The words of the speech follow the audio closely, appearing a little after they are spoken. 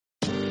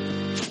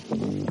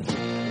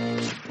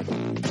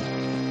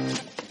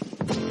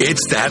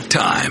It's that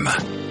time.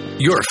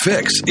 Your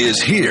fix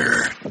is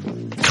here.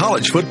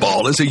 College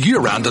football is a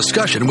year-round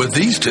discussion with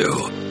these two.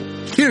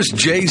 Here's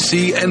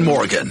JC and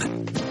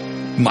Morgan.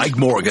 Mike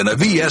Morgan of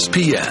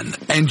ESPN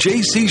and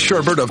JC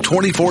Sherbert of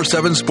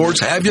 24/7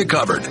 Sports have you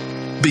covered.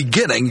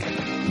 Beginning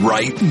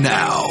right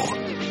now.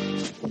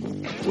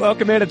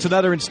 Welcome in. It's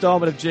another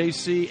installment of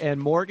JC and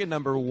Morgan,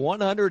 number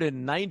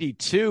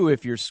 192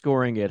 if you're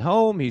scoring at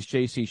home. He's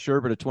JC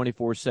Sherbert of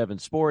 24/7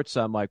 Sports.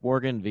 I'm Mike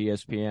Morgan of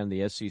ESPN,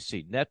 the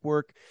SEC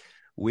Network.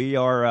 We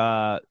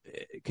are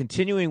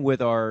continuing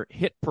with our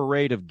hit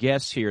parade of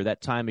guests here,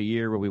 that time of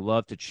year where we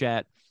love to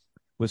chat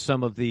with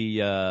some of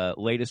the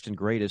latest and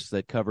greatest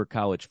that cover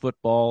college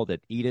football,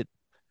 that eat it,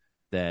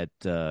 that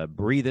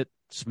breathe it,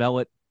 smell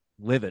it,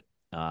 live it.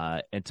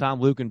 And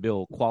Tom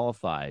Luginbill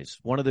qualifies.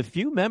 One of the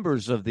few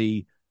members of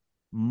the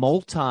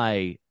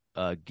multi-guest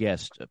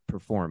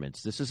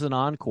performance. This is an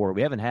encore.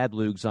 We haven't had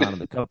Lugs on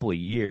in a couple of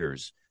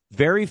years.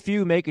 Very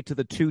few make it to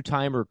the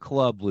two-timer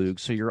club, Lug,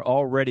 so you're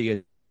already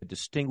a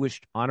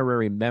distinguished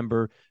honorary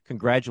member.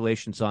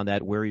 Congratulations on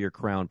that. Wear your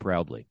crown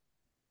proudly.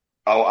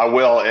 Oh, I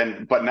will.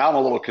 But now I'm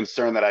a little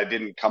concerned that I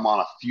didn't come on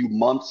a few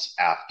months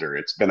after.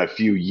 It's been a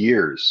few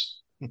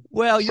years.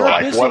 Well, you're a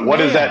busy man. What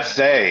does that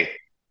say?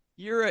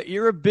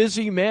 You're a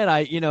busy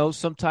man.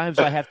 Sometimes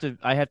I have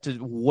to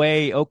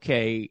weigh,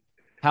 okay,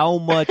 how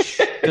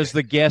much does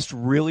the guest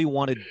really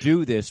want to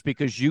do this?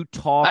 Because you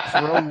talk for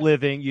a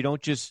living. You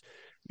don't just,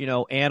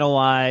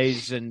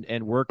 analyze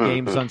and work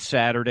games on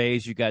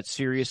Saturdays. You got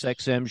Sirius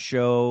XM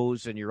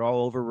shows and you're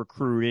all over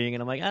recruiting.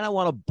 And I'm like, I don't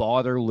want to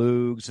bother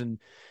Lugs and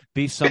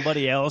be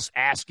somebody else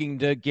asking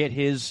to get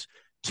his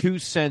 2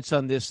 cents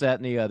on this, that,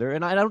 and the other.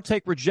 And I don't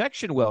take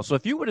rejection well. So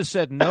if you would have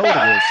said no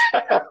to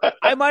this,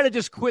 I might have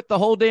just quit the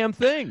whole damn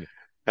thing.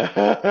 So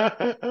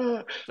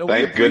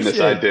thank goodness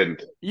I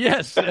didn't.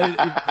 Yes.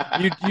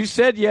 You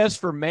said yes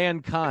for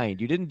mankind.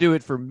 You didn't do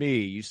it for me.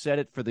 You said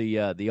it for the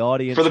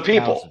audience. For the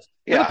people. Thousands.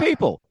 For the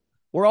people.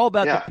 We're all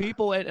about the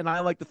people, and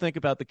I like to think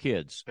about the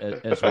kids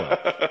as well.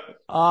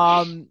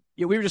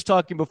 We were just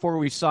talking before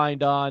we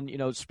signed on.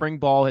 Spring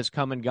ball has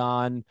come and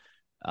gone.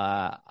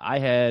 I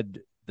had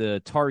the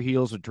Tar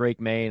Heels of Drake,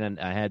 Maine, and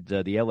I had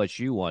the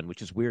LSU one,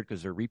 which is weird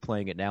because they're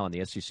replaying it now on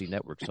the SEC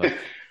Network. So,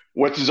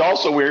 which is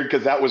also weird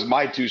because that was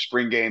my 2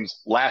 spring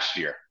games last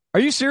year. Are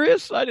you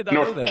serious? I did not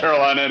know that. North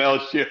Carolina and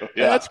LSU.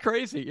 Yeah, that's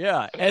crazy.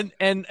 Yeah, and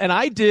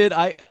I did.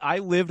 I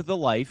lived the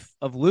life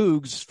of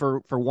Lugs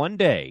for one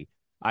day.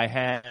 I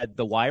had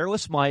the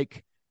wireless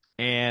mic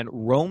and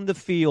roamed the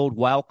field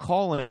while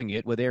calling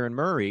it with Aaron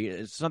Murray.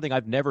 It's something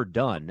I've never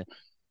done.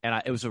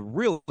 And it was a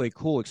really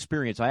cool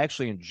experience. I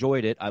actually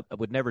enjoyed it. I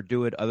would never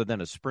do it other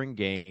than a spring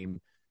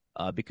game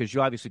because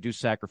you obviously do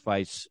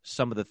sacrifice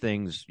some of the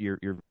things, your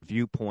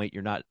viewpoint.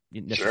 You're not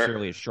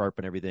necessarily as sharp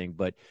and everything.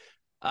 But,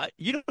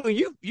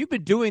 you've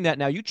been doing that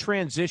now. You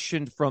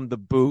transitioned from the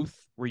booth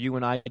where you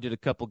and I did a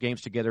couple games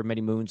together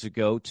many moons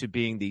ago to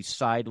being the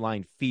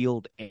sideline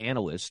field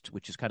analyst,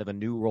 which is kind of a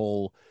new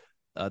role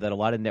that a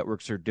lot of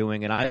networks are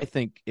doing. And I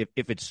think if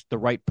it's the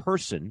right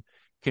person,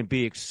 can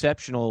be an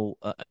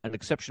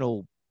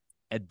exceptional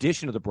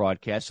addition to the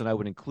broadcast, and I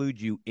would include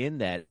you in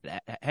that.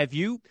 Have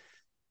you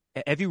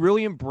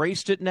really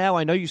embraced it now?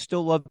 I know you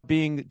still love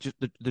being just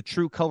the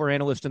true color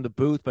analyst in the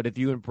booth, but have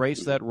you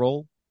embraced that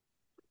role?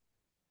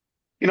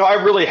 I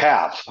really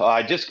have.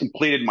 I just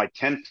completed my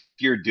 10th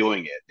year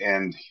doing it,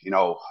 and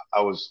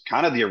I was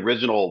kind of the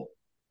original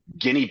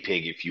guinea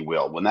pig, if you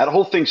will. When that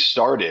whole thing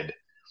started,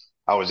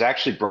 I was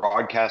actually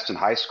broadcasting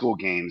high school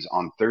games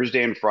on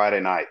Thursday and Friday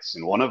nights,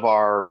 and one of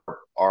our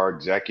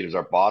executives,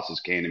 our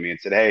bosses, came to me and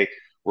said, "Hey,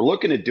 we're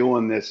looking at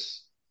doing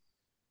this.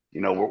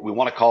 We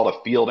want to call it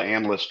a field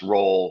analyst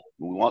role.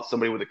 We want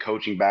somebody with a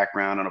coaching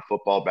background and a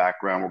football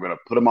background. We're going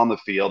to put them on the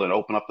field and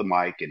open up the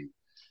mic and,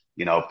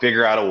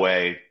 figure out a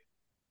way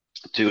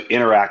to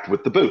interact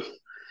with the booth."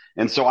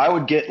 And so I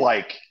would get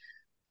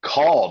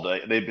called.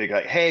 They'd be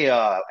like, "Hey,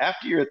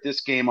 after you're at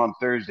this game on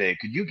Thursday,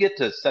 could you get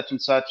to such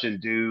and such and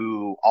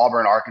do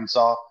Auburn,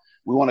 Arkansas?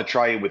 We want to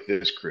try you with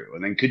this crew.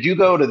 And then could you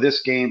go to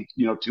this game,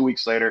 2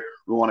 weeks later?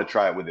 We want to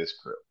try it with this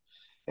crew."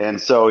 And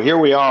so here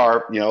we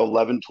are,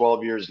 11,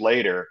 12 years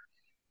later.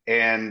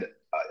 And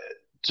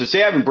to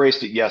say I've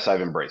embraced it, yes,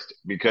 I've embraced it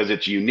because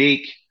it's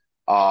unique.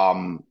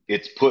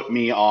 It's put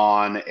me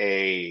on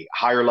a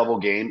higher level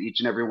game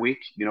each and every week.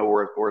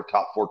 We're a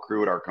top 4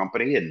 crew at our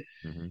company.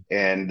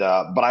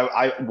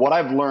 But what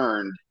I've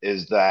learned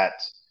is that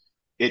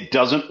it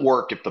doesn't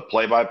work if the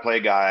play-by-play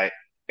guy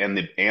and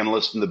the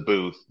analyst in the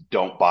booth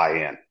don't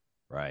buy in.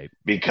 Right.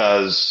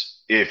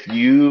 Because if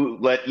you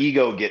let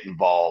ego get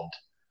involved,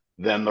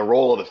 then the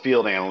role of the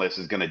field analyst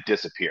is going to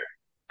disappear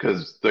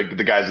because the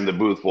guys in the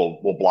booth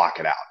will block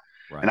it out.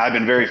 Right. And I've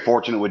been very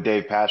fortunate with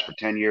Dave Pasch for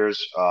 10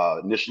 years.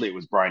 Initially, it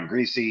was Brian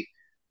Greasy.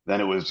 Then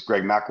it was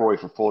Greg McElroy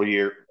for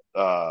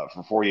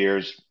 4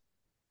 years.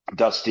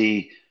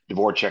 Dusty,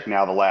 Dvorak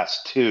now the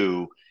last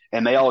 2.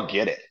 And they all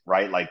get it,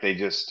 right? Like they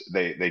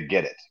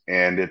get it.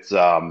 And it's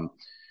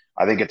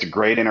I think it's a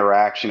great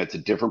interaction. It's a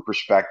different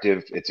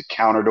perspective. It's a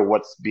counter to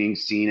what's being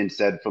seen and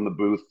said from the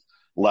booth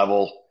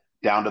level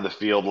down to the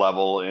field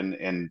level, and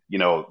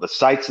the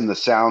sights and the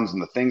sounds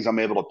and the things I'm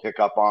able to pick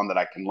up on that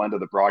I can lend to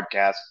the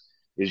broadcast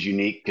is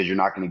unique because you're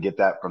not going to get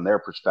that from their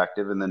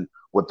perspective. And then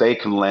what they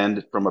can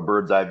lend from a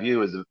bird's eye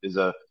view is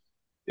a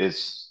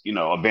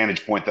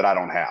vantage point that I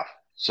don't have.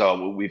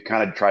 So we've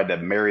kind of tried to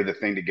marry the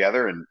thing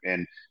together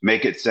and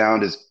make it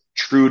sound as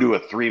true to a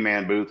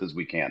 3-man booth as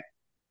we can.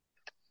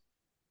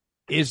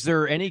 Is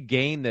there any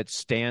game that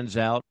stands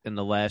out in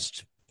the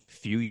last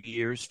few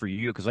years for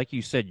you? Because like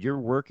you said, you're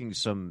working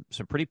some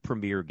pretty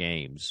premier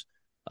games.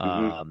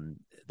 Mm-hmm.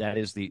 That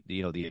is the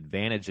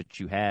advantage that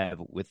you have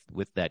with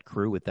that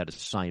crew, with that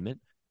assignment.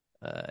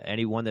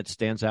 Anyone that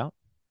stands out?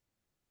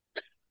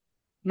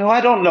 No,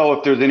 I don't know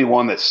if there's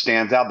anyone that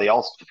stands out. They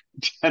all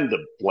tend to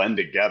blend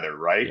together,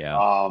 right?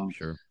 Yeah,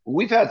 sure.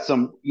 We've had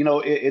some,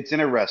 it's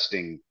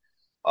interesting.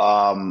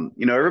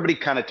 Everybody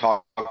kind of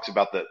talks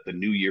about the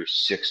New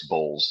Year's Six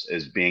bowls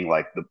as being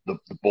like the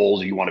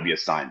bowls you want to be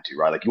assigned to,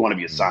 right? Like you want to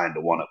be assigned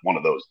to one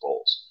of those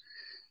bowls.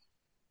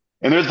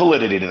 And there's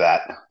validity to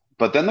that.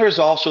 But then there's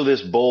also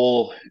this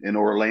bowl in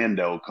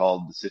Orlando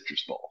called the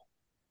Citrus Bowl,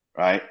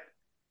 right?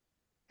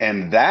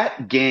 And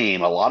that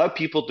game, a lot of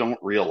people don't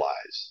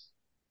realize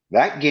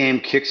that game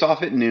kicks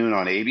off at noon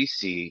on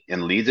ABC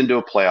and leads into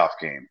a playoff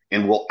game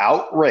and will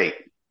outrate,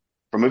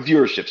 from a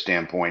viewership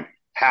standpoint,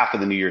 half of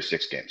the New Year's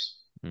Six games.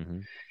 Mm-hmm.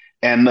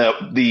 And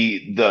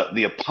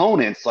the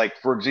opponents, like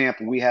for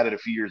example, we had it a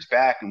few years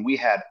back, and we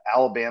had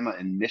Alabama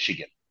and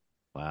Michigan.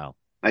 Wow.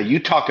 Now you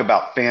talk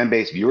about fan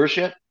base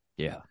viewership,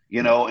 Yeah.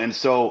 and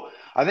so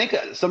I think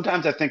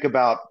sometimes I think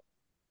about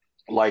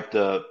like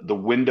the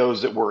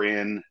windows that we're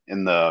in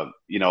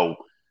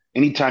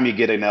anytime you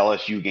get an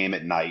LSU game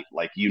at night,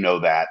 like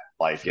that,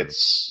 like Sure.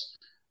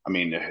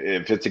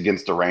 if it's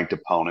against a ranked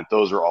opponent,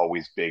 those are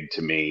always big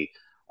to me.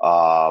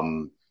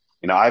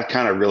 I've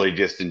kind of really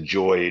just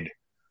enjoyed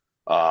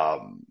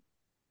um,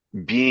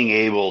 being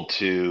able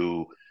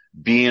to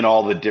be in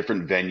all the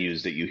different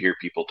venues that you hear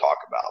people talk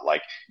about.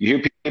 Like you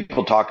hear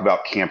people talk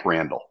about Camp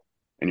Randall,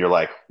 and you're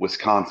like,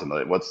 Wisconsin,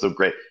 what's so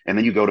great? And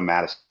then you go to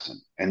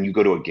Madison and you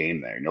go to a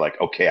game there and you're like,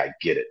 okay, I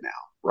get it now.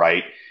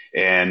 Right.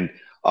 And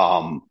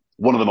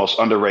one of the most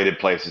underrated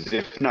places,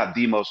 if not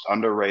the most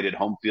underrated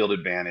home field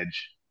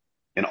advantage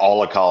in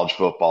all of college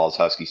football, is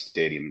Husky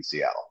Stadium in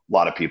Seattle. A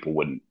lot of people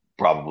wouldn't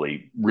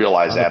probably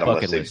realize On the that unless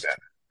bucket they've list. been.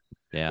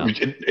 Yeah.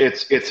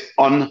 It's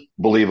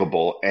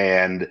unbelievable.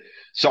 And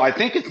so I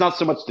think it's not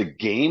so much the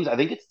games. I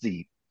think it's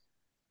the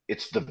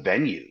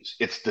venues,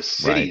 it's the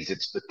cities, Right.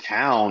 it's the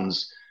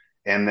towns,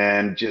 and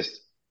then just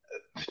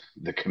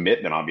the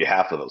commitment on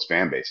behalf of those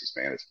fan bases,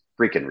 man. It's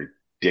freaking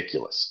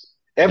ridiculous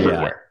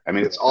everywhere. I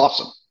mean, it's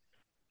awesome.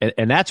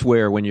 And that's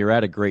where, when you're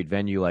at a great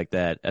venue like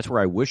that, that's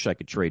where I wish I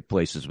could trade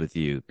places with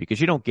you, because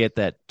you don't get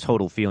that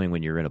total feeling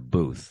when you're in a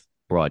booth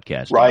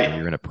broadcasting, Right. when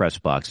you're in a press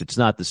box. It's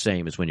not the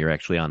same as when you're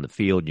actually on the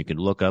field. You can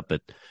look up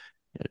at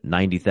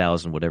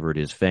 90,000, whatever it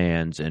is,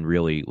 fans, and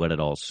really let it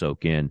all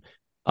soak in.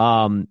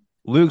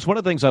 Luke's, one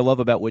of the things I love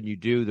about when you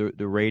do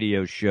the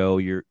radio show,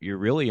 you're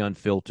really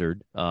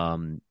unfiltered.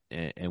 And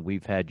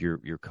we've had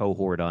your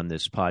cohort on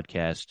this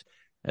podcast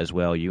as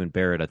well. You and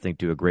Barrett, I think,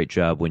 do a great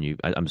job when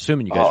I'm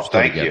assuming you guys are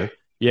still thank together. you.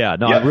 Yeah,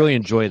 no, Yep. I really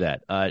enjoy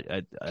that.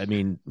 I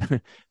mean,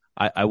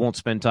 I won't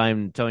spend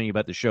time telling you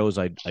about the shows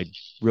I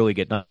really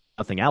get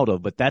nothing out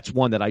of, but that's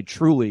one that I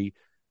truly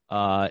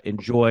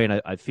enjoy,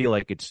 and I feel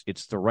like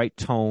it's the right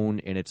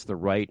tone and it's the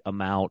right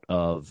amount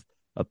of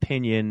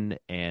opinion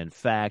and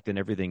fact and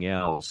everything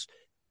else.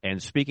 And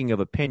speaking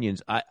of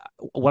opinions,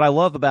 what I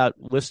love about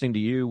listening to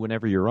you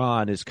whenever you're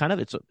on is kind of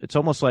it's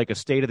almost like a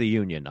State of the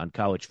Union on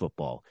college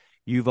football.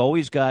 You've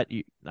always got,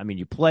 you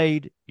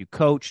played, you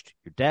coached,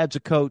 your dad's a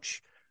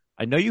coach.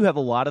 I know you have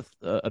a lot of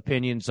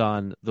opinions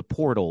on the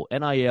portal,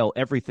 NIL,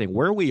 everything,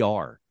 where we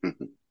are.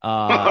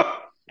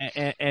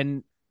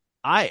 And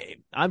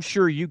I'm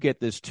sure you get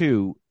this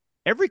too.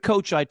 Every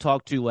coach I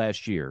talked to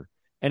last year,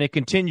 and it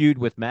continued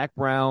with Mac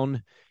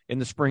Brown in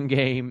the spring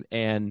game,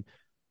 and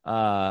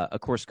of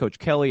course Coach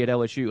Kelly at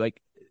LSU.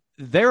 Like,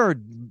 there are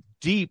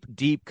deep,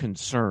 deep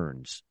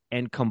concerns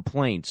and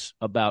complaints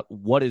about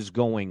what is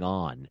going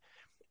on.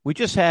 We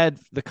just had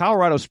the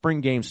Colorado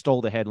spring game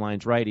stole the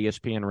headlines, right?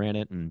 ESPN ran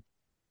it, and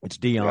it's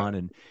Dion,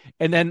 Yeah.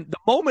 and then the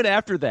moment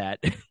after that,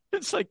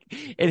 it's like,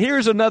 and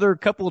here's another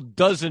couple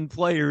dozen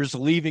players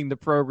leaving the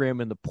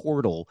program in the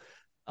portal.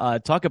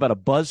 Talk about a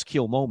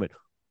buzzkill moment.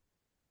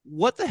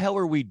 What the hell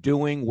are we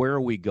doing? Where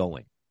are we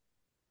going?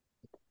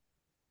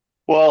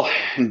 Well,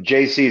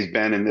 JC's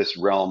been in this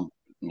realm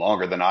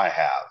longer than I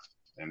have,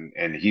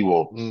 and he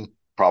will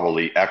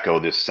probably echo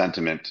this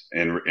sentiment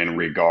in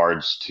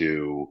regards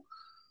to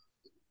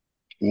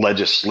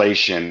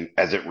legislation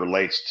as it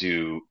relates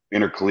to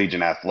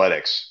intercollegiate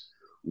athletics.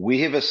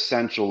 We have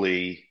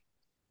essentially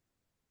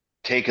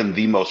taken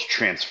the most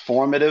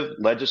transformative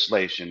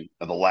legislation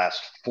of the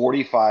last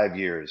 45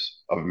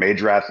 years of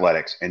major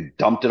athletics and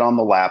dumped it on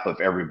the lap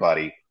of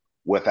everybody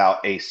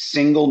without a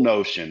single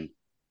notion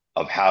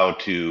of how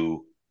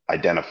to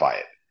identify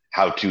it.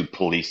 how to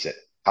police it,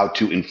 how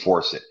to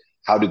enforce it,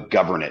 how to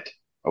govern it.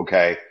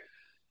 Okay.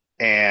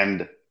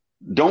 And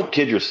don't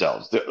kid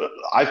yourselves.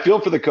 I feel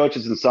for the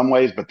coaches in some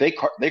ways, but they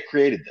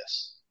created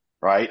this,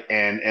 right?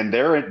 And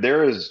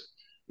there is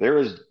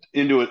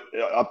into it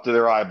up to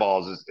their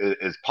eyeballs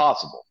as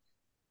possible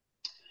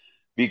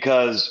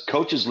because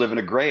coaches live in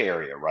a gray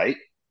area, right?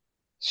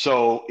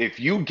 So if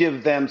you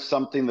give them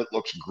something that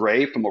looks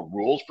gray from a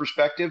rules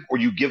perspective, or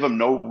you give them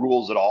no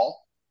rules at all,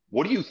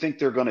 what do you think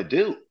they're going to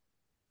do?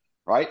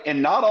 Right?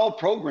 And not all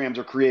programs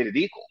are created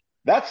equal.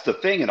 That's the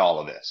thing in all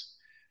of this.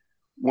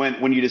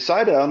 When you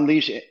decide to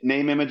unleash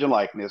name, image, and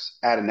likeness,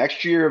 add an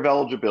extra year of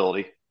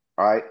eligibility,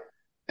 all right,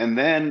 and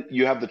then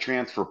you have the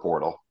transfer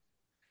portal,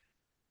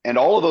 and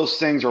all of those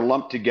things are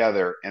lumped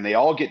together, and they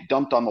all get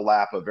dumped on the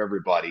lap of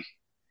everybody.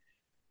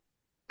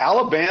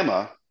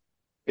 Alabama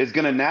is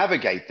going to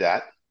navigate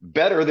that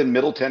better than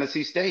Middle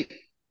Tennessee State.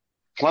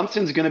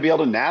 Clemson's going to be able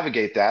to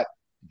navigate that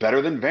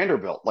better than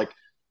Vanderbilt. Like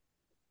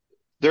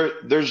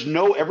there's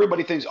no,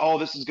 everybody thinks, oh,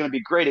 this is going to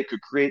be great. It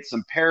could create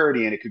some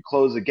parity and it could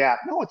close the gap.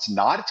 No, it's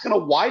not. It's going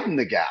to widen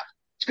the gap.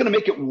 It's going to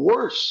make it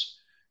worse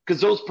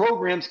because those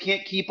programs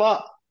can't keep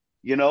up.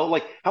 You know,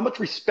 like how much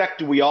respect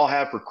do we all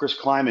have for Chris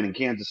Kleiman in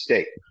Kansas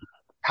State?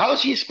 How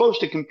is he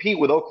supposed to compete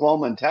with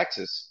Oklahoma and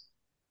Texas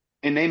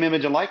in name,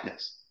 image, and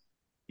likeness?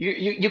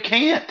 You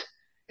can't.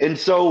 And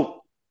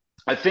so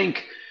I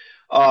think,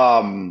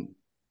 and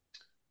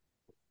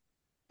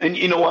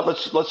you know what?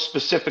 Let's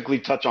specifically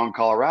touch on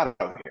Colorado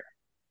here.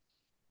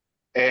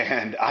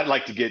 And I'd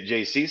like to get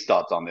JC's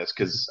thoughts on this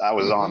because I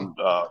was on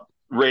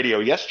radio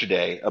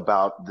yesterday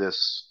about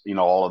this, you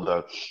know, all of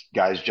the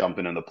guys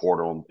jumping in the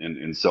portal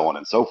and so on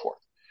and so forth.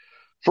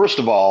 First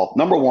of all,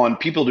 number one,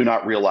 people do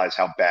not realize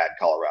how bad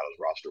Colorado's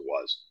roster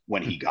was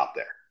when he got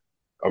there.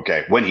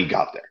 Okay, when he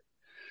got there.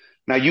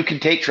 Now, you can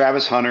take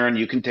Travis Hunter and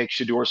you can take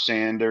Shedeur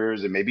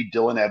Sanders and maybe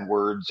Dylan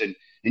Edwards, and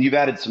you've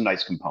added some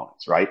nice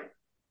components, right?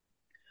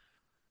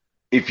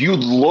 If you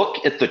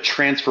look at the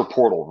transfer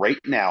portal right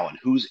now and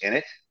who's in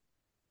it,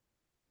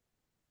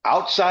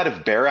 outside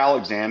of Bear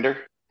Alexander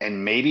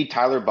and maybe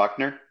Tyler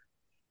Buckner,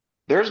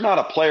 there's not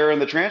a player in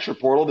the transfer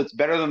portal that's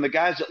better than the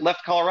guys that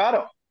left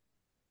Colorado.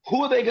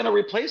 Who are they going to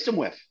replace him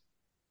with?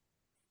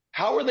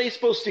 How are they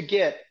supposed to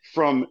get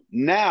from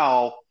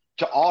now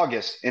to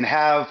August and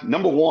have,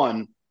 number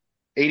one,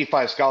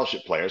 85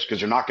 scholarship players, because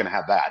they're not going to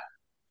have that,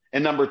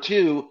 and number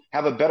two,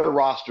 have a better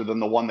roster than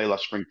the one they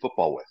left spring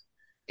football with?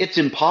 It's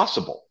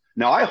impossible.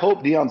 Now, I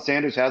hope Deion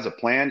Sanders has a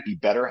plan. He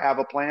better have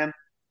a plan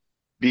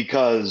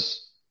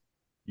because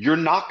you're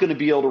not going to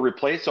be able to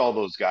replace all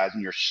those guys,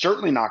 and you're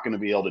certainly not going to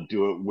be able to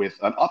do it with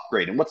an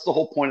upgrade. And what's the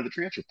whole point of the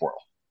transfer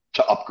portal?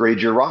 To upgrade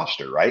your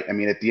roster, right? I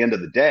mean, at the end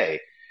of the day.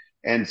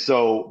 And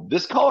so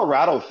this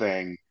Colorado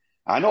thing,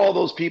 I know all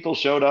those people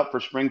showed up for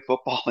spring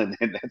football, and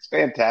that's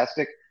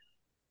fantastic.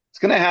 It's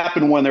going to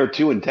happen when they're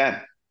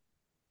 2-10.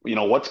 You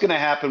know, what's going to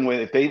happen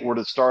if they were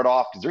to start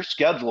off, because their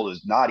schedule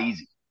is not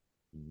easy.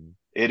 Mm-hmm.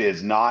 It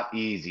is not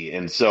easy.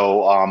 And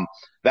so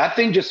that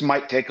thing just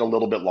might take a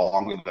little bit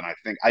longer than I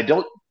think. I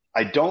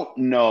don't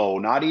know,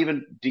 not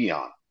even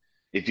Deion,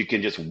 if you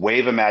can just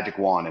wave a magic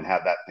wand and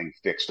have that thing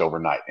fixed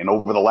overnight. And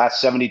over the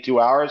last 72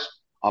 hours,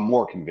 I'm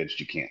more convinced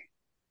you can.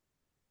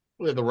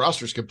 Well, the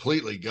roster's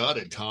completely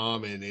gutted,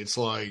 Tom, and it's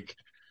like,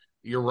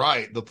 you're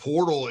right. The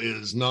portal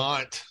is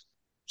not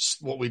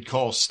what we'd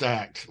call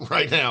stacked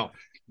right now.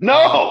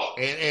 No.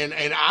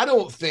 And I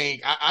don't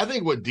think, I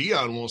think what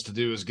Deion wants to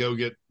do is go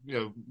get, you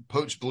know,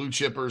 poached blue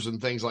chippers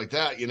and things like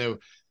that. You know,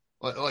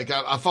 like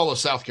I follow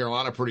South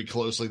Carolina pretty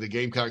closely. The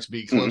Gamecocks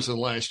beat Clemson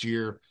last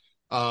year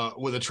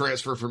with a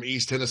transfer from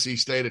East Tennessee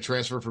State, a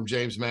transfer from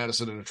James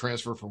Madison, and a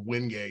transfer from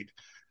Wingate.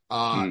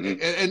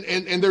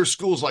 And there's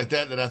schools like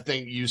that I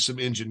think use some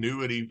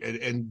ingenuity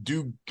and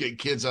do get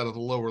kids out of the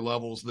lower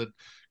levels that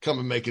come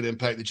and make an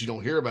impact that you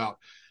don't hear about.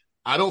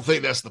 I don't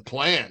think that's the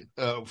plan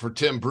for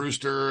Tim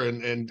Brewster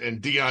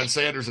and Deion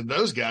Sanders and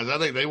those guys. I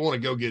think they want to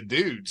go get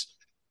dudes,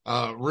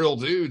 real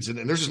dudes, and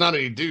there's just not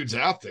any dudes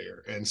out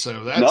there. And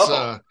so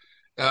that's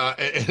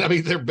and I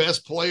mean, their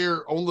best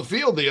player on the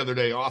field the other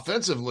day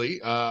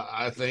offensively,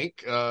 I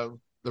think the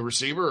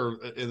receiver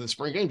in the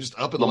spring game just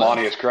up in the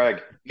Lamonius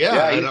Craig.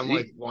 Yeah, and I'm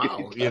like,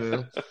 wow, you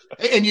know.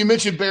 And you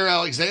mentioned Bear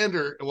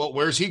Alexander. Well,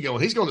 where's he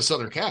going? He's going to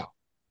Southern Cal.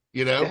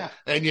 You know,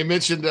 and you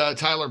mentioned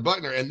Tyler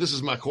Buckner, and this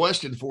is my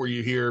question for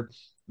you here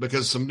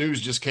because some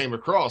news just came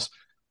across.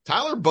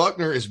 Tyler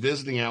Buckner is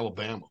visiting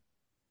Alabama.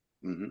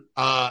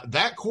 Mm-hmm.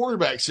 That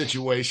quarterback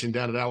situation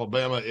down at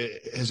Alabama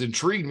has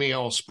intrigued me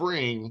all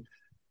spring.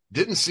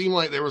 Didn't seem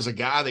like there was a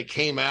guy that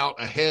came out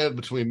ahead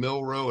between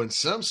Milroe and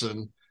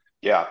Simpson.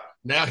 Yeah.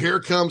 Now here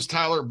comes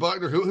Tyler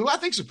Buckner, who I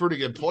think is a pretty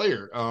good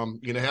player.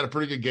 You know, had a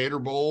pretty good Gator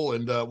Bowl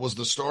and was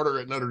the starter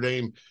at Notre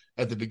Dame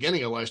at the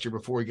beginning of last year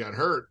before he got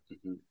hurt.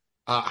 Mm-hmm.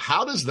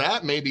 How does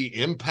that maybe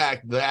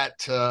impact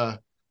that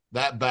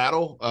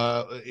battle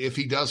if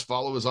he does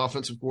follow his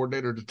offensive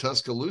coordinator to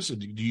Tuscaloosa?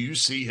 Do you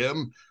see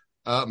him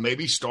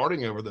maybe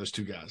starting over those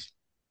two guys?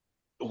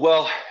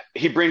 Well,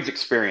 he brings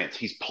experience.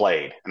 He's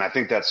played, and I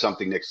think that's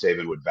something Nick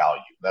Saban would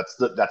value. That's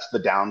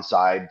the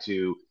downside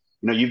to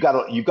you've got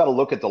to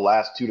look at the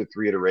last 2 to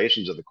 3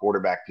 iterations of the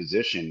quarterback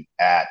position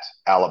at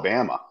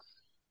Alabama.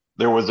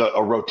 There was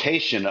a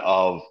rotation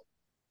of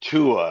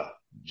Tua,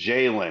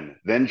 Jalen,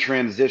 then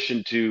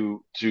transition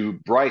to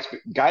Bryce.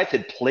 Guys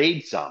had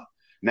played some.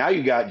 Now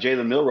you got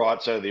Jalen Milroe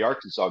outside of the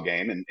Arkansas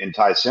game and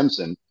Ty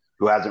Simpson,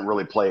 who hasn't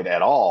really played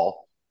at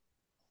all.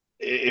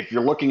 If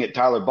you're looking at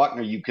Tyler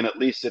Buchner, you can at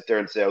least sit there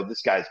and say, oh,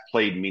 this guy's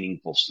played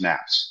meaningful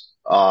snaps.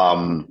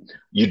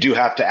 You do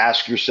have to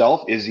ask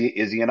yourself, is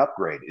he an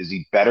upgrade? Is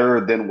he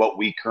better than what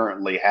we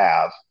currently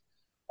have?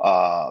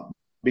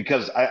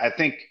 Because I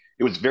think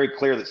it was very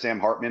clear that Sam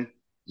Hartman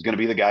is going to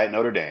be the guy at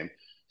Notre Dame.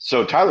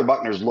 So Tyler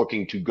Buchner's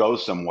looking to go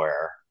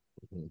somewhere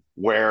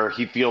where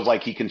he feels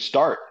like he can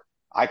start.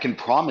 I can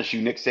promise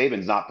you Nick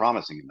Saban's not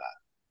promising him that.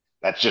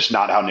 That's just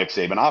not how Nick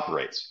Saban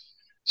operates.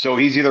 So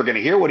he's either going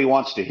to hear what he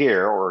wants to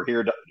hear or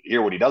hear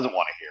what he doesn't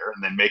want to hear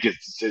and then make his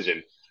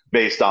decision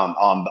based on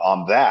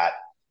that.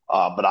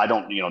 But I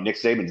don't, Nick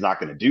Saban's not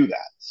going to do that.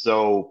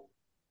 So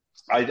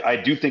I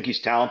do think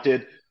he's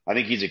talented. I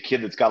think he's a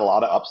kid that's got a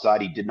lot of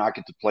upside. He did not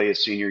get to play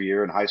his senior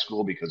year in high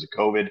school because of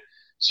COVID.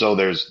 So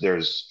there's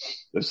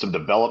some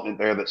development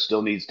there that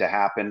still needs to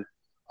happen.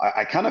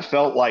 I kind of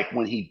felt like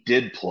when he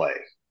did play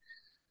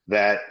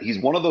that he's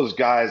one of those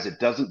guys that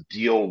doesn't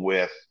deal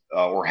with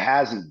or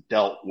hasn't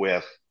dealt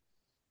with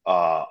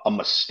a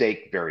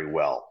mistake very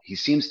well. He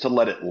seems to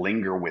let it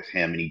linger with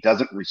him, and he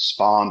doesn't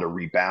respond or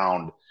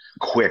rebound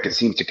quick. It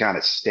seems to kind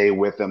of stay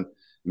with him.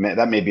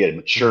 That may be a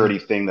maturity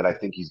thing that I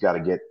think he's got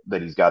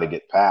to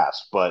get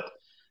past. But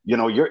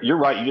you're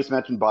right. You just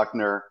mentioned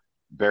Buckner,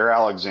 Bear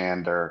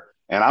Alexander,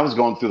 and I was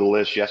going through the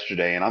list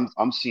yesterday, and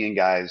I'm seeing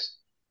guys.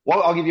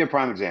 Well, I'll give you a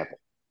prime example.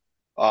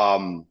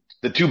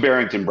 The two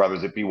Barrington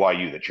brothers at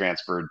BYU that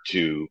transferred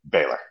to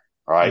Baylor.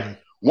 All right. Mm-hmm.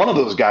 One of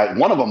those guys,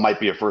 one of them might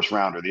be a first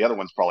rounder. The other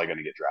one's probably going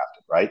to get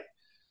drafted, right?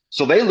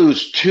 So they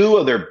lose two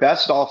of their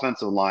best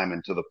offensive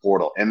linemen to the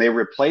portal, and they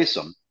replace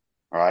them.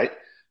 All right.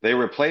 They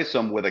replace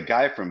them with a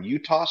guy from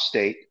Utah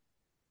State,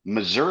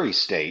 Missouri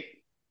State,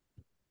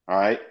 all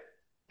right,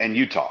 and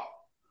Utah,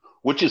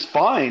 which is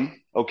fine.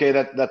 Okay,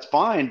 that's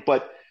fine.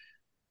 But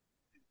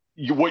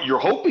what you're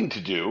hoping to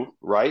do,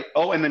 right?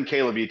 Oh, and then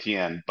Caleb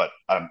Etienne, but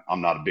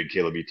I'm not a big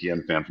Caleb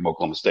Etienne fan from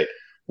Oklahoma State.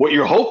 What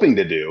you're hoping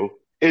to do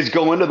is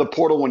go into the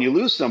portal when you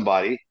lose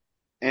somebody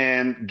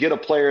and get a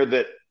player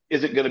that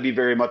isn't going to be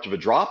very much of a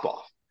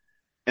drop-off.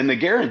 And the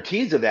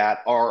guarantees of that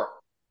are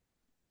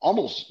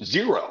almost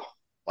zero.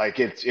 Like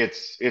it's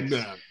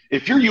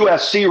if you're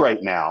USC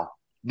right now,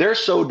 they're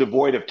so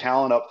devoid of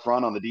talent up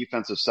front on the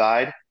defensive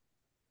side.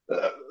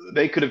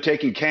 They could have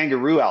taken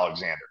Kangaroo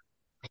Alexander.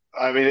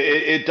 I mean,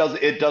 it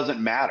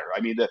doesn't matter.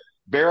 I mean, the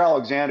Bear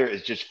Alexander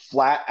is just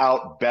flat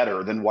out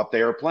better than what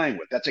they are playing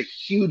with. That's a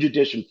huge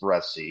addition for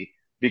SC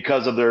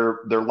because of their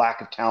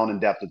lack of talent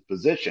and depth of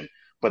position.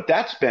 But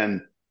that's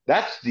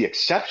the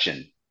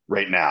exception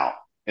right now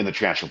in the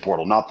transfer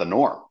portal, not the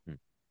norm.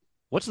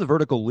 What's the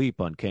vertical leap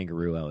on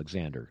Kangaroo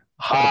Alexander?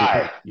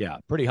 High.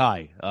 Pretty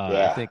high.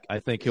 I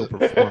think he'll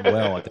perform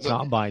well at the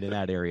combine in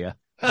that area.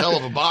 Hell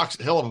of a boxer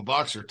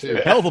too.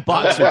 Hell of a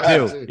boxer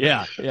too.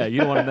 Yeah. You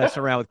don't want to mess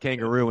around with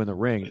Kangaroo in the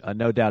ring,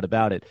 no doubt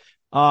about it.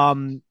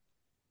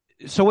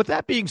 So with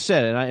that being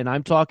said, and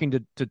I'm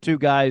talking to two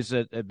guys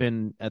that have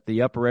been at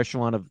the upper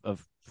echelon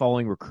of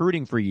following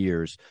recruiting for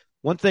years.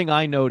 One thing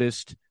I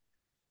noticed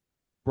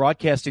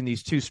broadcasting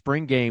these two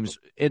spring games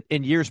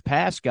in years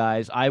past,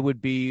 guys, I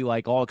would be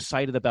like all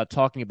excited about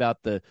talking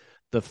about the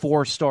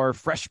 4-star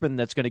freshman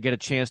that's going to get a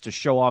chance to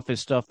show off his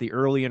stuff, the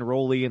early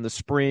enrollee in the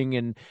spring,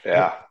 and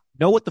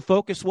know what the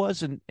focus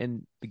was in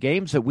the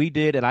games that we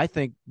did, and I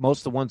think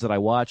most of the ones that I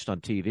watched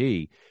on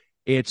TV,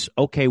 it's,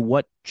 okay,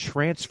 what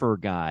transfer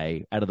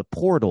guy out of the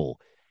portal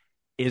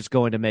is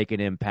going to make an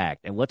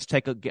impact? And let's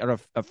take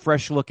a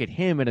fresh look at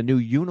him in a new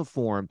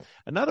uniform.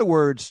 In other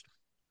words,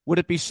 would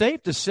it be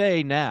safe to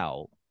say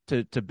now,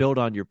 to build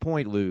on your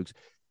point, Lugs,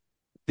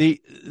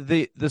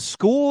 the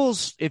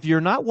schools, if you're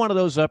not one of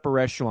those upper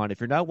echelon, if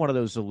you're not one of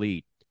those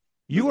elite,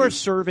 you are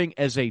serving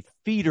as a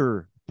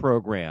feeder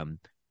program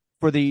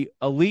for the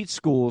elite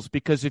schools,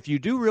 because if you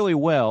do really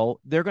well,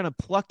 they're going to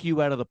pluck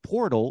you out of the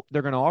portal.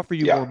 They're going to offer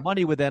you more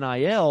money with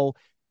NIL.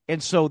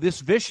 And so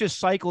this vicious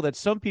cycle that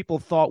some people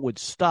thought would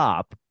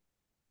stop,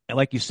 and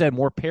like you said,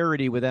 more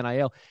parity with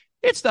NIL,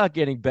 it's not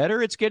getting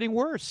better. It's getting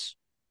worse.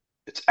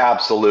 It's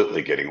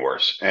absolutely getting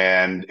worse,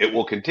 and it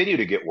will continue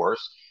to get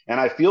worse. And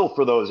I feel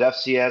for those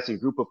FCS and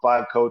Group of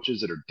 5 coaches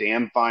that are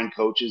damn fine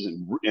coaches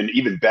and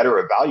even better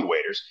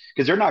evaluators,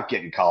 because they're not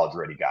getting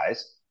college-ready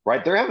guys,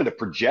 right? They're having to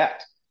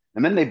project.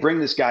 And then they bring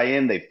this guy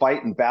in, they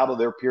fight and battle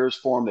their peers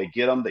for him, they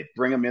get him, they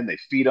bring him in, they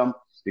feed him,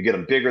 they get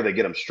him bigger, they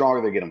get him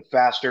stronger, they get him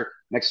faster.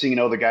 Next thing you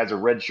know, the guy's a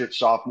redshirt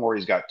sophomore,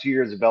 he's got 2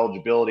 years of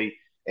eligibility,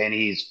 and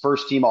he's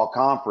first team all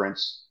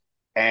conference,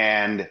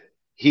 and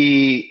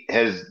he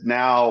has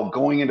now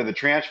going into the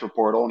transfer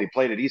portal, and he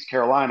played at East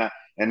Carolina,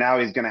 and now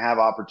he's going to have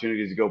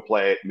opportunities to go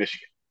play at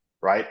Michigan,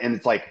 right? And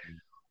it's like,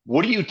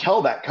 what do you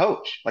tell that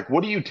coach? Like,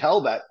 what do you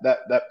tell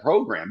that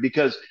program?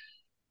 Because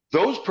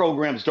those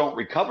programs don't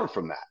recover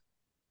from that.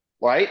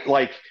 Right?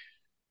 Like,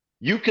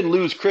 You can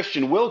lose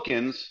Christian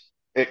Wilkins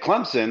at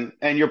Clemson,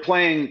 and you're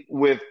playing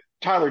with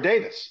Tyler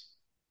Davis.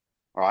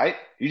 All right,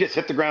 you just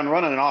hit the ground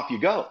running and off you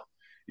go.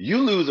 You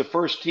lose a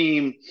first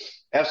team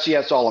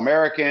FCS All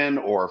American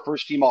or a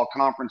first team All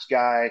Conference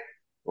guy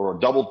or a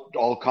double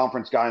All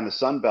Conference guy in the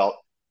Sun Belt.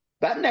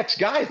 That next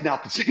guy is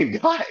not the same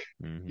guy.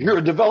 Mm-hmm. You're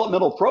a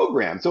developmental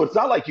program, so it's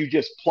not like you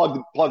just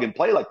plug and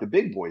play like the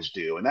big boys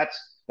do, and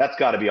that's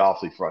got to be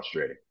awfully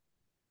frustrating.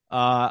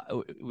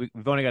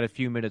 We've only got a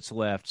few minutes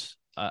left.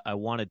 I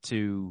wanted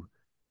to.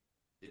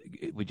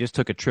 We just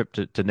took a trip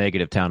to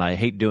Negative Town. I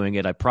hate doing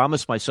it. I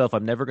promised myself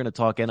I'm never going to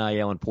talk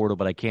NIL and portal,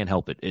 but I can't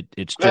help it.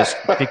 It's just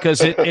because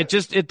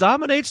it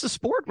dominates the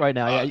sport right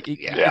now.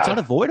 It's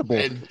unavoidable.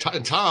 And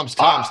Tom's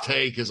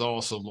take is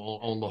awesome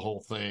on the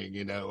whole thing.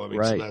 You know, I mean,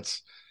 right. So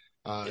that's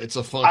it's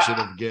a function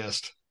of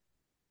guest.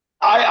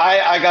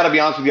 I got to be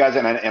honest with you guys,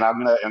 and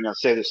I'm gonna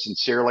say this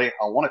sincerely.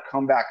 I want to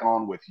come back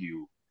on with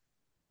you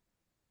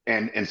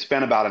and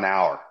spend about an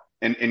hour.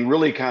 And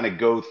really kind of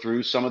go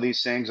through some of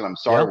these things. And I'm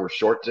sorry we're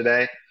short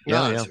today.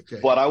 Yeah. Okay.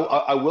 But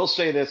I will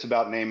say this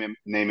about name,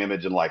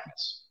 image, and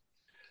likeness.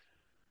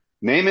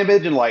 Name,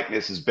 image, and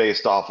likeness is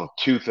based off of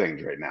two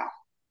things right now.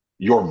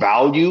 Your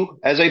value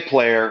as a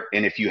player,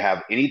 and if you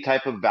have any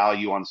type of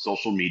value on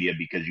social media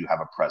because you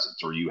have a presence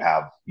or you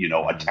have,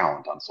 a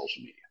talent on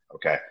social media.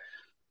 Okay.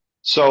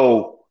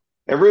 So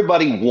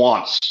everybody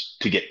wants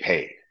to get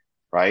paid,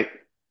 right?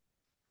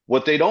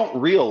 What they don't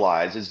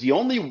realize is the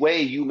only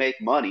way you make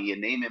money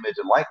in name, image,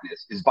 and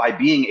likeness is by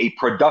being a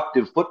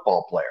productive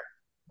football player.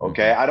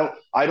 Okay. Mm-hmm.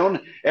 I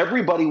don't,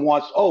 everybody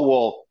wants,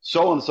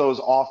 so-and-so is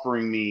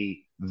offering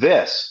me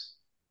this.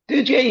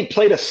 Dude, you ain't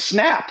played a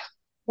snap.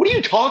 What are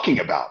you talking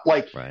about?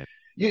 Like, right.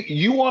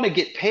 You want to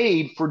get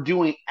paid for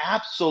doing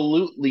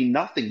absolutely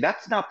nothing.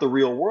 That's not the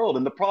real world.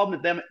 And the problem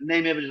with them,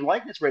 name, image, and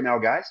likeness right now,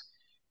 guys,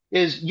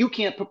 is you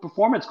can't put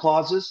performance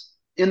clauses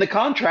in the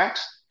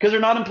contracts because they're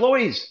not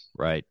employees.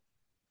 Right.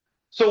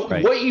 So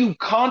what you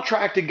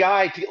contract a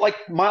guy to, like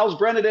Miles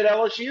Brennan at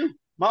LSU.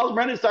 Miles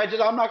Brennan decided,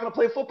 I'm not going to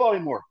play football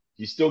anymore.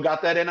 You still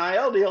got that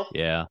NIL deal.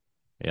 Yeah.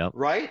 Yep.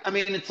 Right? I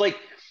mean, it's like,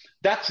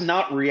 that's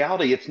not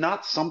reality. It's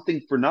not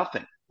something for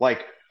nothing.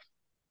 Like,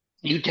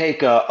 you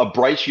take a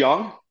Bryce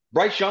Young.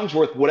 Bryce Young's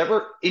worth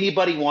whatever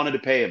anybody wanted to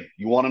pay him.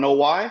 You want to know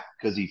why?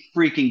 Because he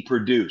freaking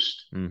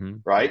produced. Mm-hmm.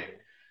 Right?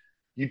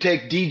 You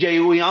take DJ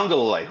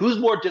Uiagalelei. Who's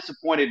more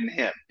disappointed in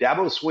him?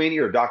 Dabo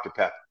Swinney or Dr.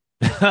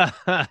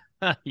 Pepper?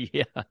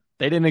 Yeah.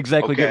 They didn't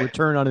exactly get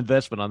return on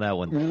investment on that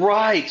one.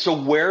 Right. So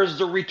where's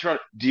the return?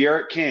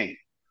 De'Aaron King,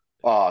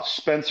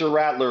 Spencer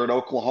Rattler at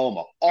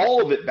Oklahoma.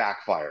 All of it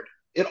backfired.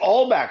 It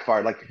all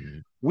backfired. Like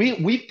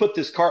we've put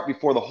this cart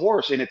before the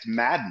horse, and it's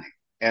maddening.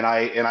 And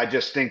I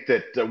just think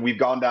that we've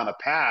gone down a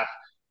path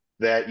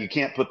that you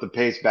can't put the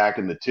pace back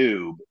in the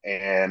tube.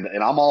 And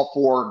I'm all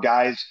for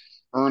guys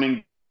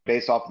earning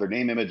based off of their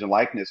name, image, and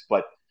likeness.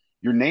 But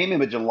your name,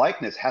 image, and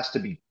likeness has to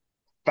be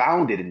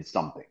founded in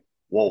something.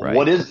 Well,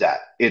 What is that?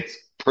 It's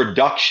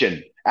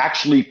production,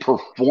 actually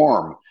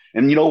perform.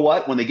 And you know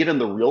what? When they get in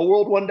the real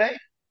world one day,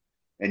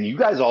 and you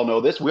guys all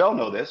know this, we all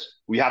know this,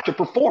 we have to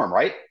perform,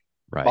 right?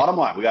 Bottom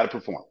line, we got to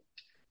perform.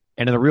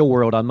 And in the real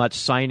world, I'm not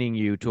signing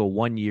you to a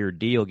 1-year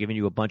deal, giving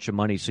you a bunch of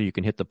money so you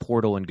can hit the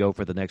portal and go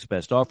for the next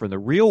best offer. In the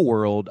real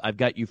world, I've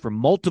got you for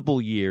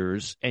multiple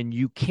years, and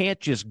you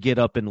can't just get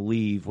up and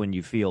leave when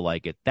you feel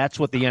like it. That's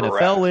what the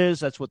NFL is.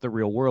 That's what the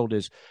real world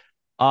is.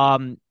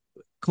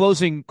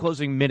 Closing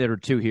minute or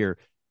two here.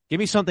 Give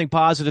me something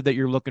positive that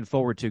you're looking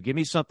forward to. Give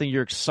me something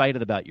you're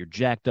excited about, you're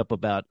jacked up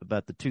about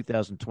the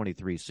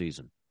 2023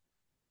 season.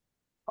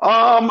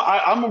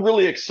 I'm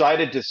really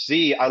excited to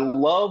see. I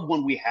love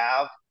when we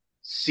have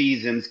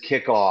seasons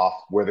kick off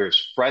where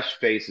there's fresh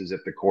faces at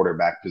the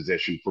quarterback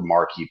position for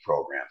marquee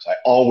programs. I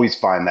always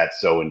find that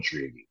so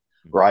intriguing,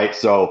 right?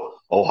 So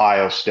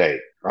Ohio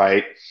State,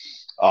 right?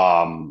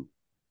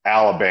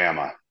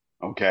 Alabama,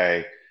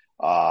 okay?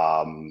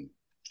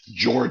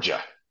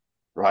 Georgia,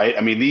 right?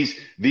 I mean,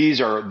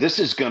 this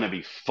is going to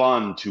be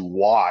fun to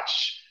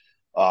watch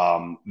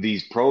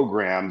these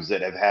programs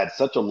that have had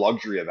such a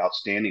luxury of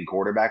outstanding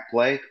quarterback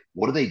play.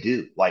 What do they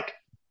do? Like,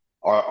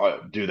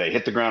 do they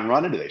hit the ground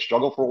running? Do they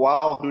struggle for a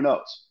while? Who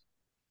knows?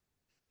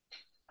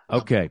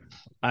 Okay.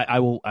 I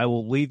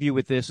will leave you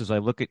with this as I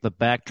look at the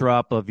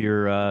backdrop of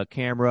your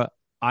camera.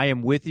 I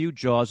am with you.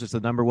 Jaws is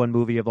the #1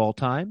 movie of all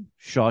time.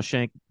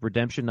 Shawshank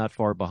Redemption not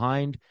far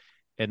behind.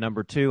 At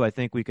number 2, I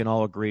think we can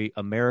all agree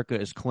America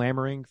is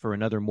clamoring for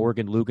another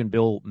Morgan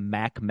Luginbill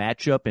Mac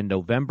matchup in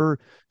November.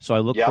 So I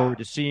look forward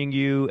to seeing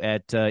you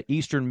at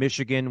Eastern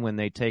Michigan when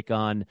they take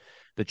on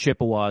the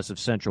Chippewas of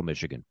Central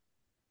Michigan.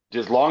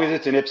 As long as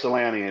it's in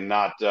Ypsilanti and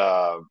not,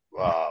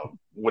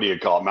 what do you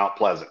call it, Mount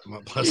Pleasant.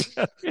 Mount Pleasant.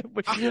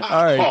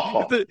 All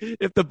right.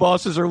 If the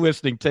bosses are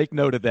listening, take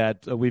note of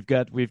that. We've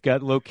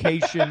got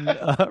location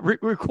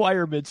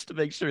requirements to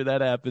make sure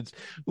that happens.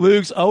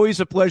 Luke's always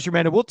a pleasure,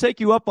 man. And we'll take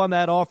you up on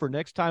that offer.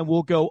 Next time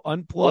we'll go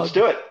unplugged. Let's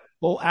do it.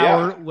 Full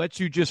hour. Let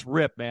you just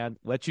rip, man.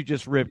 Let you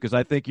just rip, because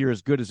I think you're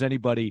as good as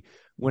anybody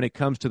when it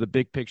comes to the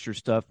big picture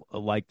stuff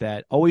like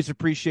that. Always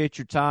appreciate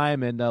your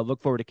time, and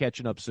look forward to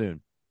catching up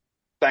soon.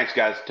 Thanks,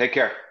 guys. Take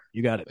care.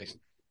 You got it. Thanks.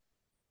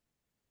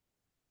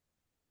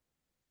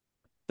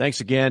 Thanks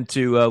again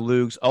to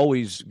Luke's.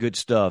 Always good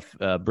stuff.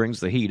 Brings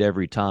the heat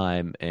every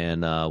time,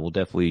 and we'll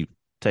definitely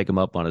take him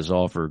up on his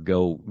offer.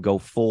 Go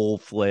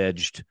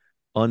full-fledged,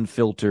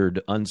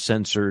 unfiltered,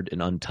 uncensored,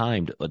 and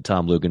untimed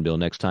Tom Luginbill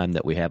next time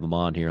that we have him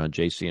on here on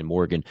JC and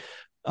Morgan.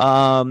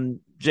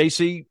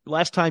 JC,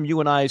 last time you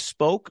and I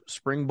spoke,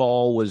 spring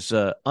ball was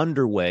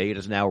underway. It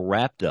is now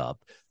wrapped up.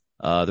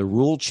 The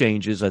rule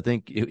changes, I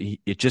think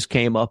it just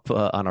came up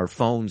on our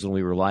phones when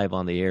we were live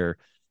on the air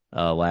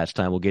last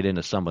time. We'll get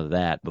into some of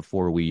that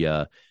before we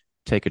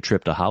take a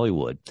trip to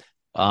Hollywood.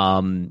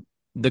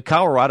 The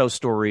Colorado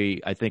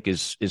story, I think,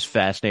 is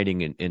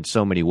fascinating in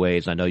so many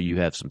ways. I know you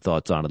have some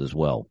thoughts on it as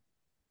well.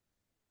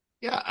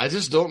 Yeah, I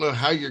just don't know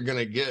how you're going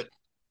to get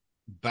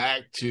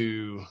back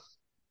to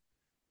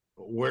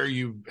where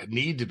you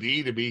need to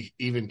be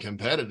even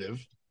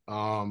competitive.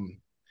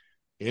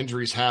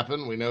 Injuries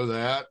happen. We know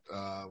that.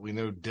 We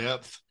know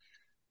depth.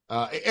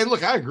 And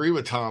look, I agree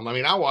with Tom. I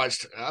mean, I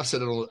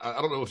said it,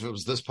 I don't know if it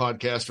was this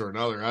podcast or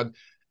another.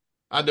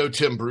 I know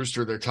Tim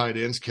Brewster, their tight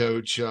ends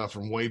coach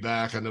from way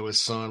back. I know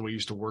his son. We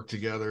used to work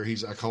together.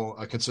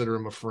 I consider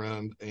him a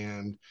friend.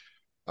 And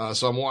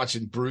so I'm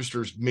watching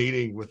Brewster's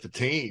meeting with the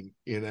team,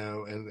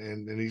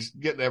 and he's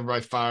getting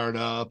everybody fired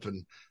up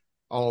and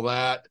all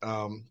that.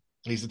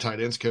 He's the tight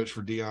ends coach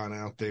for Deion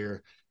out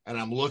there. And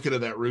I'm looking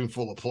at that room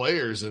full of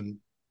players, and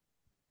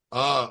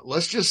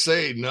let's just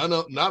say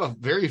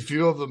very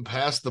few of them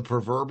passed the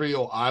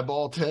proverbial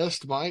eyeball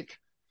test, Mike.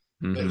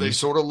 Mm-hmm. They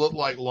sort of look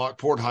like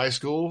Lockport High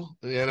School,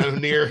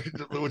 near,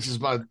 which is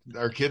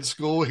our kids'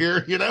 school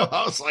here.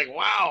 I was like,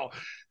 wow,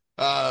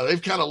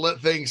 they've kind of let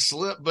things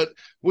slip. But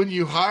when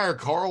you hire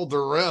Carl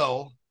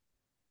Durrell,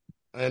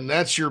 and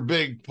that's your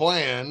big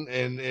plan,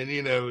 and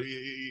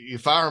you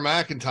fire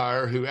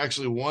McIntyre, who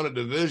actually won a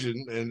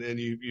division, and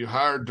you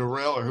hired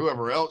Durrell or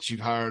whoever else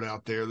you've hired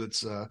out there.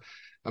 That's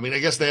I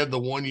guess they had the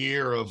 1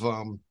 year of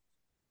the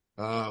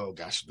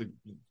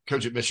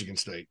coach at Michigan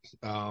State.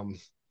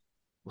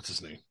 What's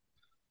his name?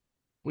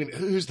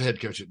 Who's the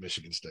head coach at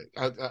Michigan State?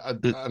 I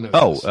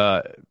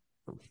know.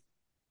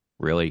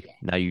 Really?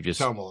 Now you just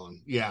come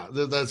on. Yeah,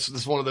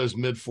 that's one of those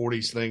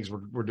mid-40s things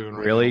we're doing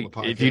right really? now on the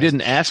podcast. If you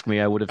didn't ask me,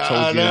 I would have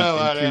told you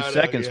in 2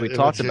 seconds. We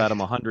talked about him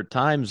 100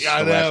 times the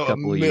last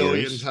couple of years. A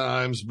million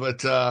times,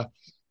 but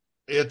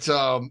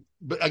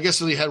but I guess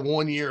he had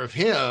 1 year of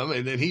him,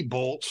 and then he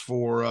bolts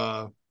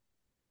for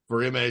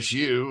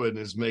MSU and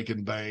is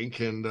making bank,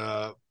 and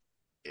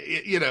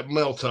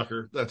Mel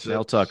Tucker. That's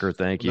Mel Tucker.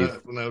 Thank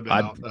you. No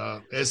doubt.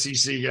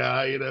 SEC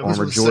guy.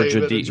 Former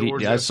Georgia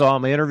DC. I saw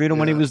him. I interviewed him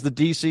when he was the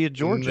DC at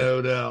Georgia.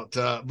 No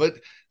doubt. But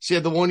she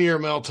had the 1 year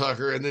Mel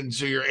Tucker, and then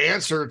so your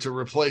answer to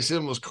replace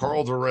him was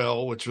Carl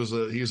Durrell, which was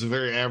he was a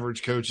very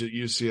average coach at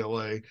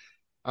UCLA.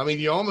 I mean,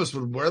 you almost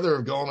would rather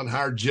have gone and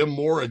hired Jim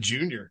Mora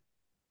Jr.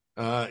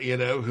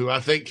 Who I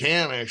think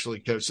can actually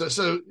coach.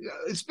 So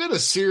it's been a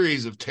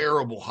series of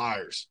terrible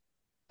hires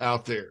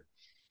out there.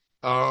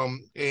 So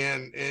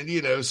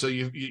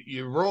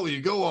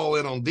you go all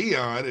in on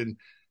Deion, and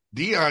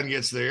Deion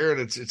gets there,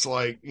 and it's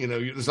like,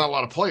 there's not a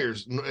lot of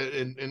players,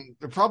 and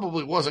there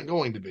probably wasn't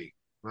going to be,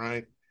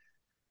 right?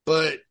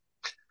 But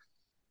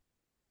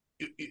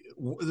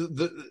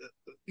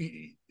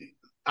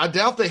I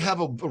doubt they have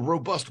a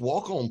robust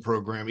walk-on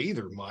program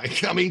either,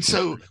 Mike. I mean,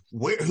 so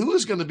who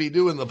is going to be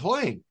doing the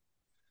playing?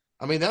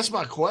 I mean, that's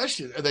my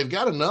question. They've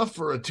got enough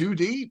for a 2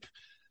 deep.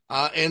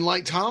 And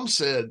like Tom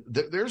said,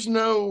 there's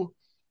no,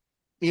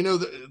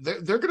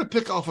 they're going to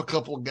pick off a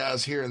couple of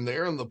guys here and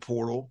there in the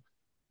portal,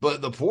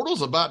 but the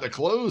portal's about to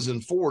close in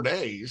 4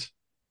 days.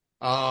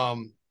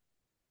 And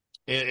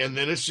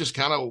then it's just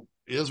kind of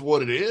is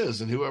what it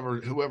is, and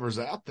whoever's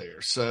out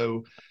there.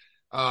 So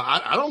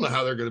I don't know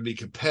how they're going to be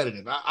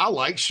competitive. I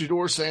like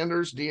Shedeur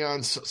Sanders,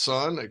 Deion's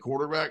son at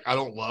quarterback. I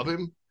don't love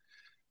him.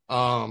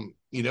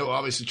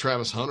 Obviously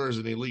Travis Hunter is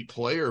an elite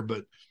player,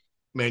 but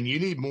man, you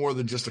need more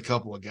than just a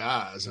couple of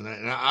guys. And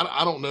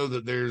I don't know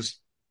that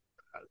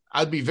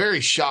I'd be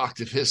very shocked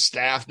if his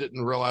staff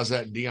didn't realize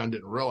that and Deion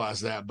didn't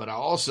realize that. But I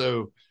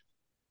also,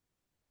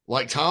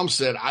 like Tom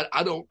said,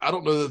 I don't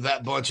know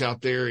that bunch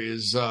out there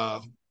is,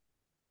 I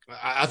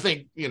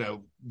think,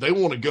 they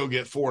want to go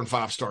get 4 and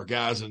 5 star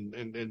guys,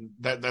 and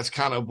that's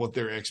kind of what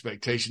their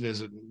expectation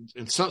is.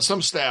 And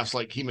some staffs,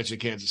 like he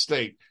mentioned Kansas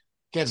State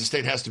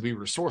has to be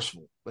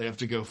resourceful. They have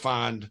to go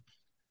find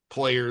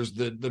players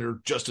that are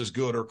just as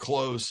good or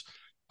close.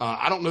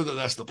 I don't know that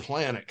that's the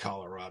plan at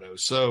Colorado.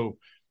 So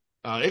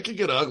it could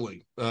get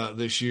ugly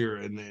this year,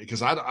 and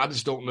because I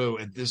just don't know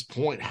at this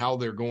point how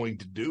they're going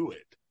to do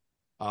it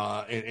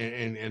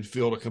and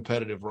field a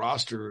competitive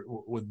roster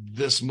with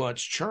this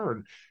much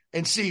churn.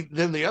 And see,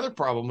 then the other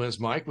problem is,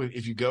 Mike,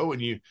 if you go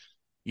and you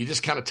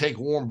just kind of take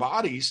warm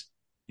bodies,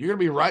 you're going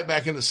to be right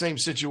back in the same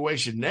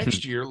situation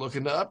next year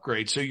looking to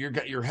upgrade. So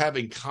you're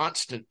having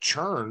constant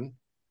churn.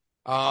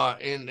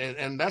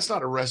 And that's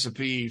not a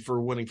recipe for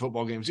winning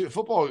football games.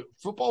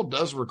 Football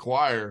does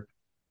require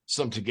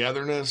some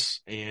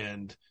togetherness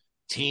and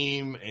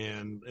team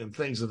and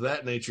things of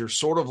that nature,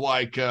 sort of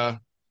like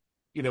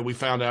we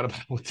found out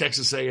about with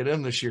Texas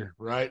A&M this year,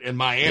 right? And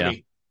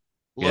Miami,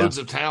 loads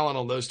of talent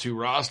on those two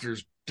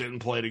rosters didn't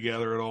play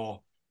together at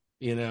all.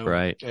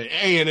 Right.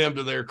 A&M,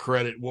 to their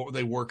credit,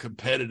 they were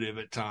competitive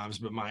at times,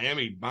 but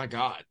Miami, my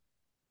God,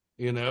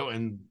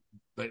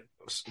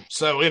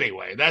 so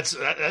anyway, that's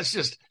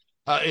just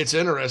it's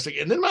interesting.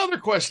 And then my other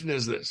question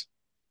is this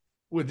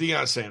with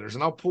Deion Sanders,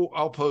 and I'll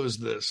pose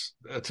this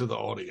to the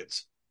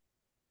audience.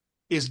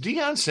 Is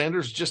Deion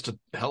Sanders just a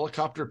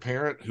helicopter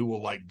parent who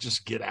will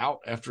just get out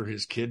after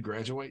his kid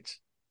graduates?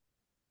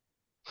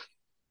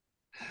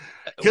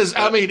 Because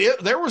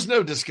there was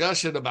no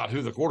discussion about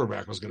who the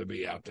quarterback was going to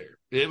be out there.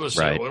 It was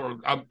right.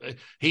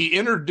 He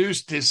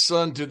introduced his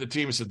son to the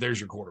team and said, "There's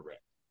your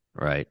quarterback."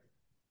 Right.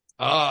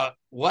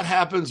 What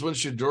happens when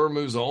Shedeur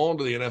moves on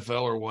to the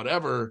NFL or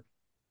whatever,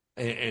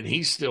 and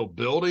he's still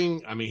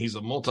building? I mean, he's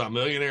a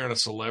multimillionaire and a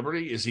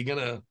celebrity. Is he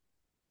gonna?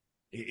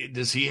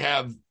 Does he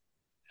have?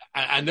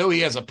 I know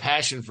he has a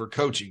passion for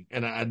coaching,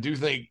 and I do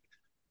think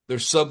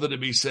there's something to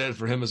be said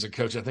for him as a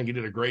coach. I think he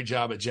did a great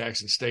job at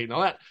Jackson State and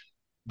all that.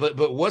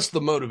 But what's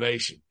the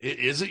motivation?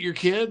 Is it your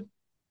kid?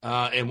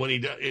 And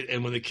when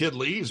when the kid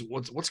leaves,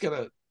 what's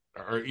gonna?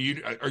 Are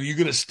you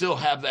gonna still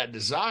have that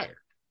desire?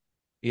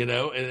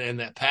 And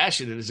that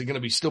passion? And is it going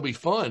to still be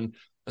fun,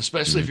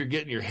 especially if you're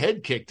getting your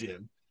head kicked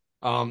in,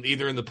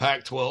 either in the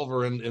Pac-12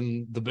 or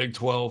in the Big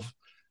 12,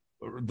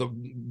 or the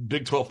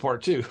Big 12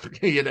 Part 2?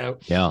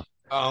 Yeah.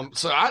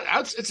 So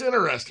it's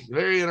interesting,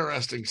 very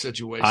interesting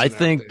situation. I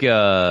think,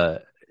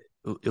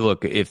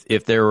 look,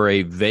 if there were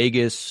a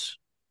Vegas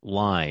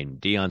line,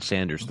 Deion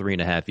Sanders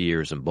 3.5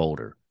 years in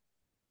Boulder,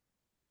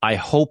 I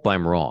hope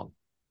I'm wrong,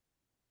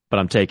 but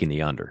I'm taking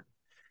the under.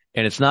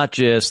 And it's not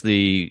just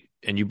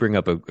and you bring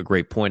up a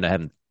great point. I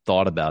haven't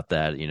thought about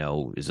that.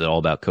 Is it all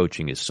about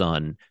coaching his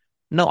son?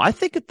 No, I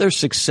think if they're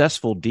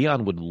successful,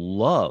 Deion would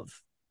love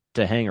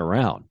to hang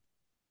around.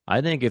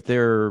 I think if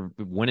they're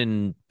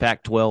winning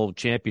Pac-12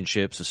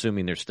 championships,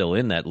 assuming they're still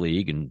in that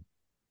league in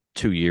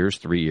 2 years,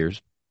 3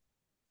 years,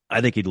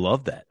 I think he'd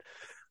love that.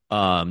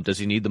 Does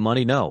he need the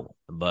money? No,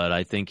 but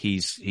I think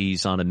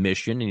he's on a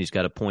mission and he's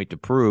got a point to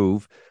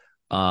prove.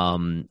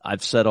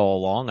 I've said all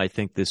along, I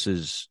think this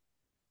is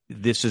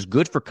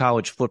good for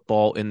college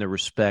football in the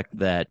respect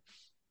that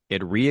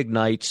it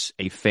reignites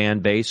a fan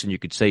base, and you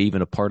could say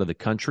even a part of the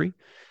country.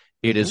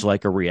 It is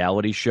like a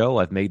reality show.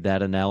 I've made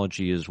that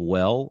analogy as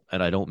well,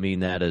 and I don't mean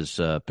that as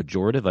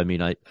pejorative. I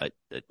mean,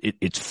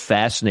 it's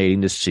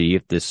fascinating to see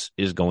if this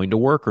is going to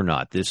work or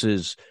not. This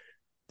is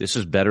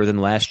better than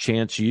Last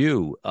Chance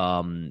U,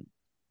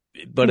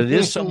 but it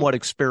is somewhat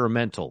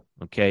experimental.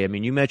 Okay, I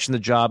mean, you mentioned the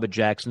job at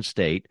Jackson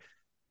State.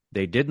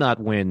 They did not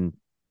win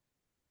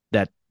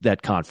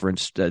that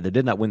conference. They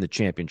did not win the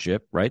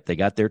championship, right? They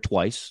got there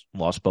twice,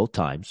 lost both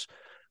times.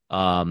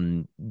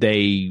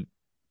 They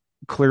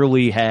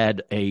clearly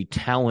had a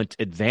talent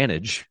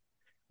advantage,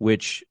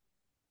 which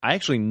I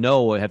actually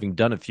know, having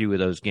done a few of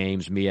those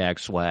games, MEAC,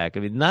 SWAC.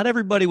 I mean, not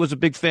everybody was a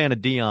big fan of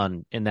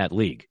Deion in that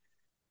league.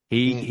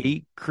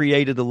 He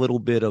created a little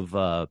bit of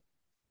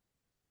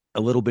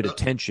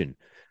tension.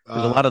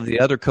 There's a lot of the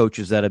other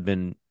coaches that have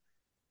been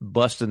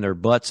busting their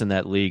butts in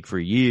that league for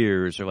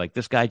years are like,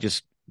 this guy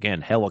just,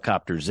 again,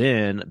 helicopters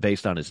in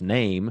based on his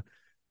name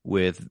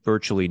with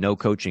virtually no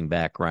coaching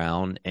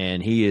background,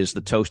 and he is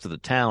the toast of the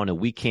town, and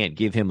we can't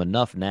give him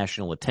enough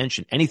national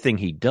attention, anything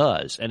he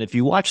does. And if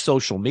you watch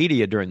social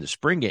media during the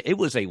spring game, it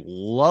was a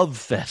love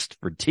fest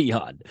for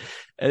Deion.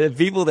 And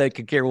people that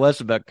could care less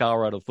about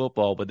Colorado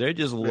football, but they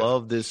just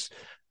love this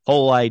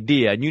whole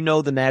idea. And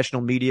the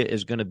national media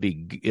is going to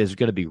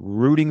be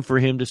rooting for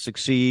him to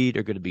succeed,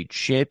 or going to be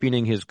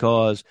championing his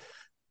cause.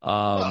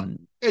 And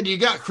you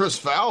got Chris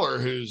Fowler,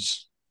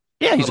 who's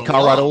he's a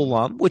Colorado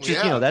alum, which is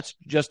that's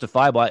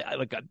justifiable.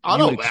 I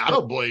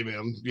don't blame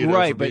him,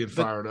 for being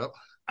fired up.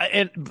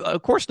 And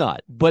of course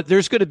not. But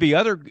there's going to be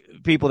other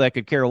people that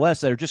could care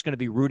less that are just going to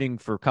be rooting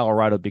for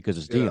Colorado because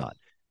it's Deion,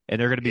 and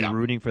they're going to be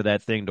rooting for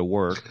that thing to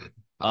work.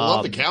 I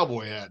love the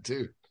cowboy hat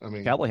too. I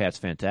mean, cowboy hat's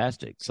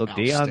fantastic. So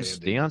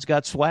Deion's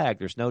got swag.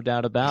 There's no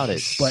doubt about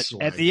it. But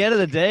at the end of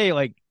the day,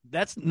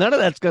 none of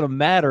that's going to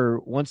matter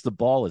once the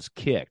ball is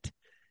kicked.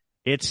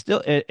 It's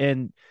still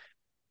and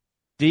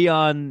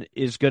Deion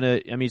is going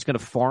to. I mean, he's going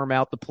to farm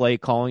out the play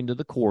calling to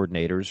the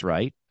coordinators,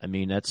 right? I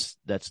mean,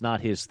 that's not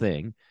his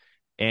thing,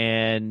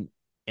 and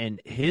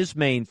his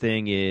main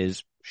thing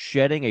is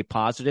shedding a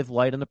positive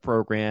light on the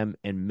program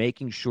and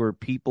making sure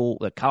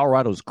that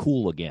Colorado's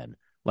cool again,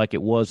 like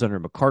it was under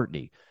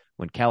McCartney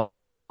when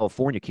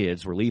California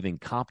kids were leaving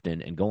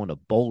Compton and going to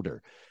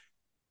Boulder.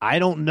 I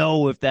don't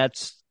know if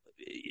that's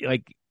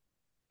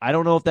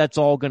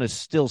all going to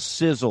still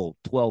sizzle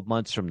 12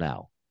 months from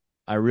now.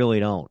 I really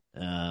don't.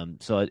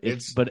 But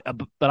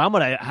I'm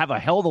going to have a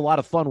hell of a lot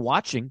of fun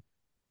watching.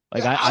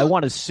 I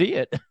want to see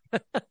it.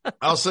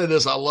 I'll say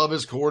this: I love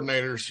his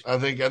coordinators. I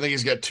think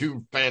he's got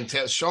two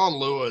fantastic. Sean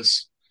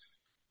Lewis,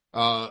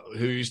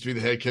 who used to be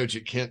the head coach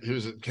at Kent, who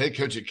was the head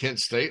coach at Kent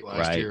State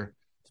last year.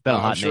 It's been a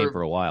hot name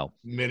for a while.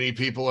 Many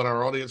people in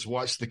our audience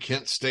watched the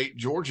Kent State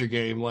Georgia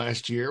game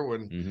last year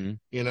when,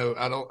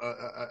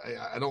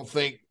 I don't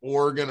think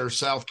Oregon or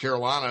South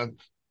Carolina,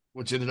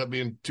 which ended up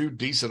being two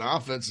decent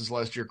offenses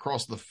last year,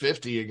 crossed the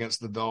 50 against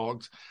the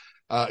Dogs.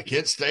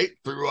 Kent State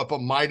threw up a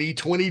mighty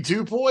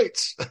 22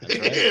 points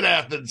in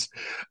Athens.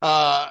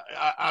 So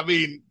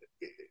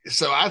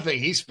I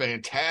think he's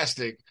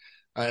fantastic.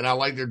 And I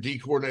like their D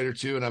coordinator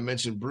too. And I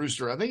mentioned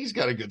Brewster. I think he's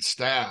got a good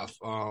staff.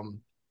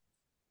 And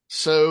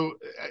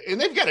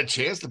they've got a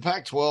chance. The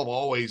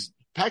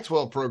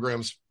Pac-12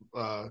 programs,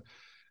 and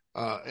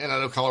I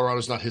know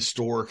Colorado's not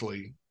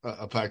historically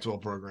a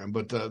Pac-12 program,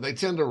 but they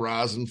tend to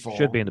rise and fall.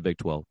 Should be in the Big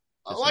 12.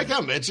 Like I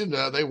mentioned,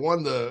 they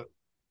won the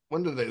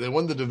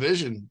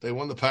division. They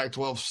won the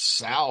Pac-12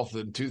 South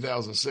in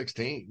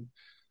 2016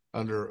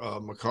 under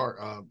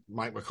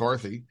Mike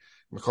McIntyre.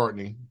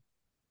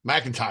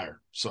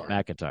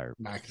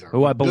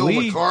 Who I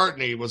believe Bill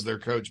McCartney was their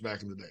coach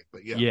back in the day.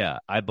 But yeah,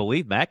 I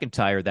believe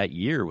McIntyre that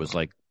year was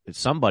like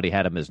somebody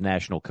had him as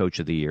National Coach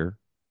of the Year.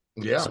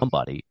 Yeah,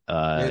 somebody.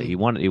 He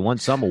won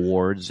some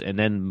awards, and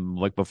then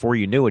like before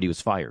you knew it, he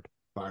was fired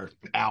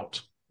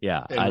out.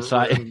 Yeah, and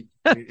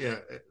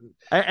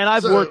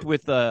I've worked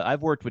with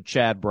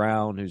Chad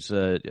Brown, who's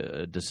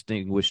a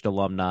distinguished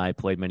alumni,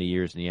 played many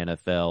years in the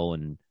NFL,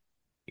 and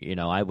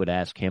I would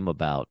ask him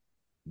about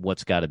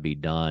what's got to be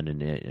done.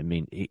 And I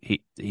mean,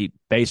 he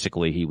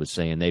basically he was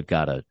saying they've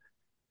got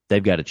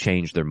to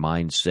change their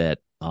mindset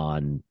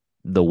on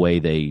the way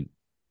they,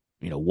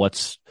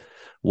 what's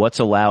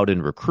allowed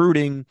in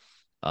recruiting,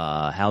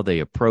 how they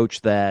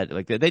approach that.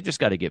 Like they just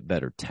got to get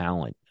better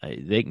talent.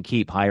 They can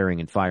keep hiring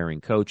and firing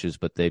coaches,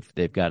 but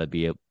they've got to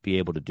be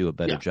able to do a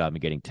better job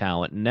of getting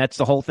talent. And that's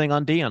the whole thing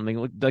on Deion. I mean,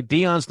 like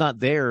Deion's not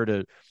there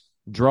to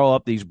draw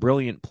up these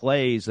brilliant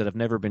plays that have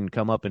never been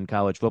come up in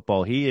college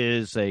football. He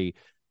is I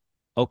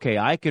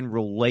can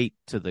relate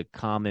to the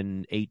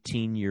common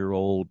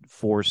 18-year-old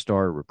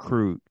four-star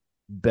recruit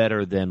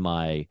better than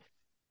my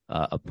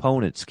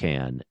opponents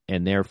can,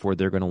 and therefore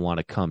they're going to want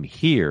to come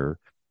here,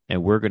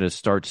 and we're going to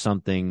start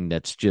something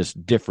that's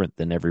just different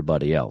than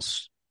everybody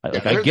else.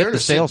 I get the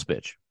sales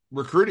pitch.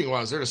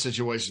 Recruiting-wise, they're in a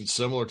situation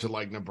similar to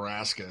like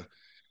Nebraska,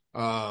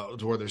 to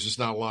where there's just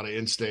not a lot of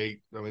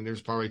in-state. I mean,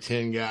 there's probably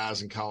 10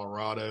 guys in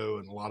Colorado,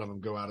 and a lot of them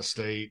go out of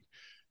state.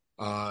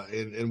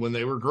 And when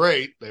they were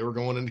great, they were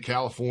going into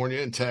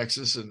California and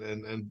Texas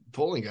and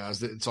pulling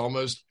guys. It's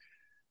almost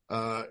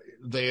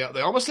they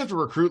almost have to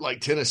recruit like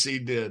Tennessee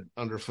did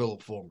under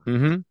Philip Fulmer.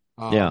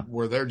 Mm-hmm.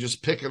 Where they're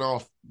just picking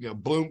off,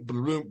 bloom.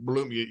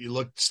 You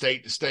look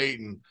state to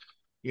state, and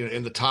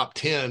in the top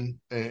 10,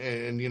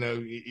 and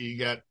you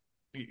got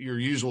your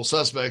usual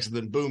suspects, and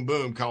then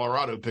boom,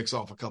 Colorado picks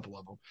off a couple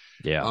of them.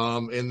 Yeah.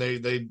 And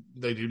they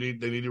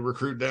need to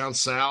recruit down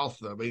south.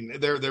 I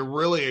mean, they're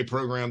really a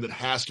program that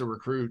has to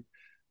recruit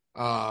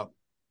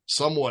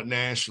somewhat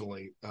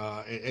nationally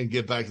and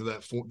get back to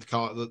that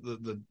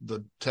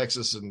the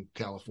Texas and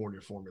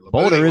California formula.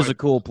 Boulder is a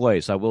cool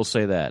place. I will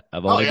say that.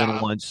 I've only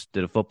been once,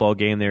 did a football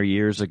game there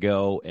years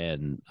ago,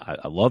 and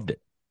I loved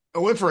it. I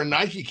went for a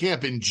Nike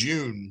camp in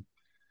June.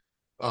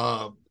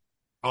 I'll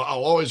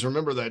always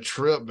remember that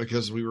trip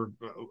because we were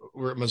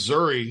at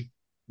Missouri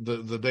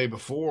the day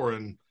before,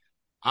 and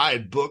I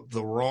had booked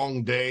the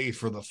wrong day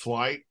for the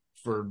flight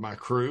for my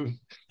crew.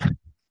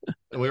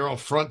 And we were on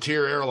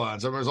Frontier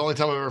Airlines. I remember it was the only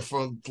time I've ever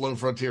flown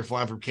Frontier,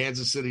 flying from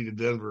Kansas City to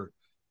Denver.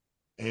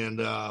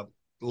 And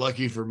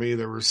lucky for me,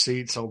 there were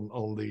seats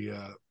on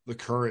the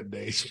current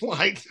day's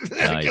flight.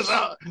 Nice.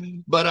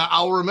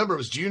 I'll remember it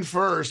was June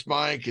 1st,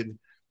 Mike, and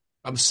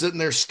I'm sitting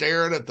there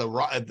staring at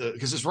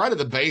because it's right at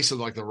the base of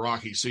like the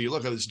Rockies. So you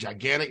look at this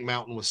gigantic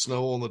mountain with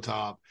snow on the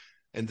top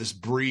and this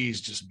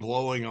breeze just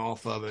blowing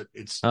off of it.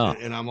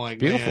 And I'm like,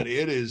 beautiful. Man,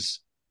 it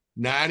is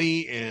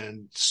 90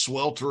 and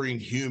sweltering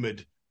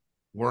humid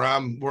where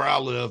I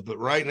live. But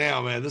right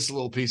now, man, this is a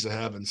little piece of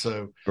heaven.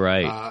 So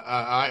right.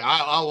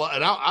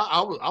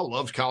 I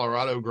loved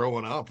Colorado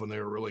growing up when they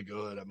were really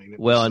good. I mean,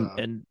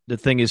 and the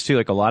thing is too,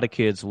 like a lot of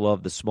kids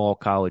love the small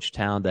college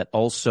town that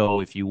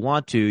also, if you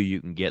want to,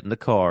 you can get in the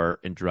car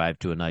and drive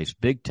to a nice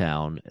big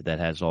town that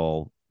has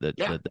all that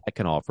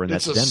can offer, and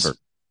that's Denver.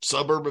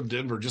 Suburb of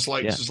Denver, just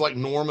like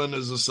Norman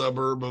is a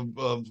suburb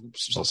of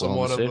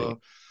somewhat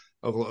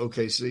of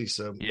OKC.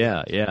 So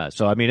yeah.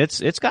 So I mean,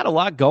 it's got a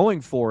lot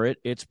going for it.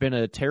 It's been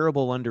a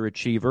terrible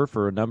underachiever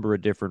for a number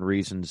of different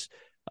reasons.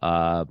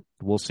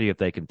 We'll see if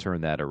they can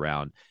turn that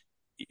around.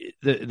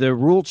 The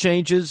rule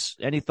changes.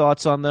 Any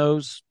thoughts on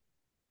those?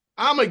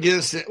 I'm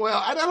against it. Well,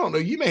 I don't know.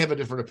 You may have a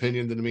different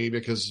opinion than me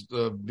because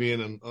of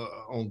being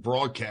on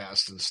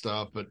broadcast and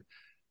stuff, but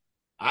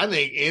I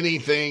think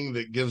anything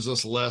that gives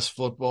us less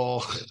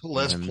football,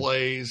 less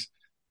plays,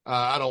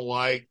 I don't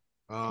like.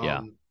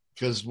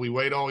 Because we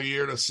wait all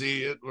year to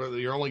see it, where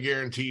you're only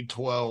guaranteed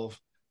 12.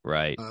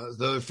 Right. The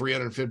other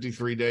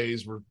 353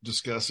 days, we're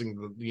discussing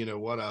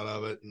what out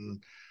of it.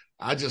 And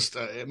I just,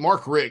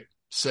 Mark Richt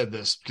said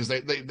this because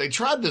they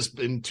tried this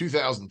in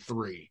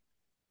 2003,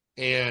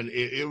 and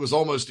it was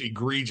almost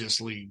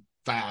egregiously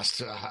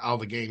fast how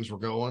the games were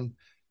going.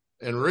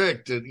 And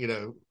Rick did,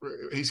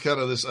 he's kind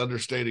of this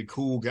understated,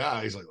 cool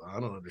guy. He's like, well, I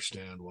don't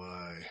understand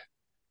why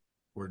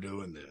we're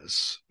doing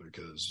this,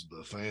 because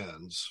the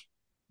fans,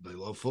 they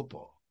love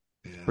football.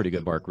 Pretty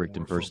good Mark Richt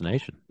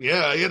impersonation.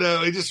 Football.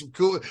 Yeah, he just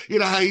cool. You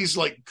know how he's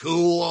like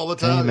cool all the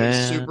time? Hey,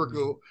 he's super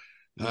cool.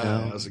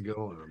 How's it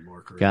going,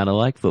 Mark Richt? Kind of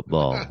like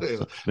football.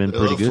 It's been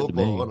pretty good to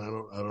me. And I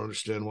don't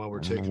understand why we're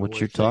taking what away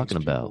you're talking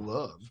about.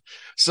 Love.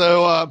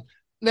 So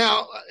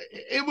now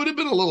it would have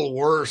been a little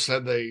worse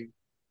had they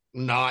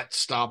not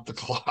stopped the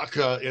clock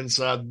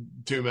inside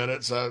 2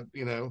 minutes.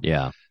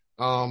 Yeah.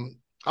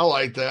 I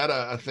like that.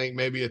 I think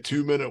maybe a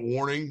 2-minute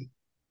warning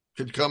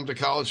could come to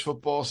college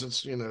football,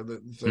 since they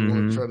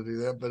want to try to do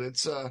that. But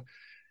it's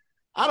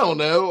I don't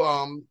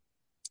know.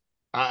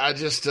 I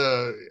just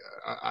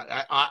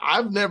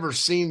I've never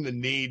seen the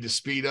need to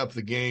speed up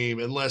the game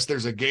unless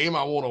there's a game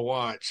I want to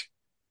watch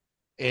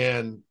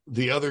and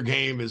the other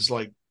game is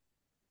like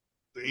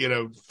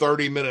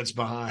 30 minutes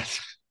behind.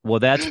 Well,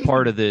 that's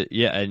part of the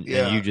and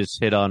you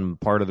just hit on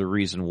part of the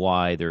reason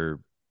why they're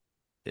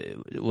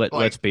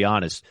let's be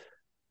honest.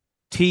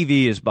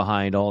 TV is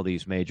behind all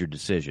these major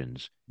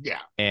decisions. Yeah.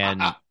 And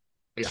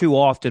too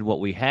often what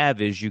we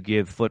have is you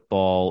give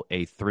football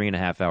a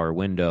 3.5 hour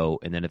window,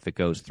 and then if it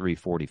goes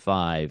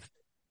 3:45,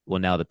 well,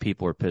 now the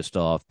people are pissed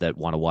off that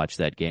want to watch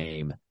that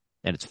game,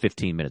 and it's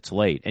 15 minutes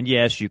late. And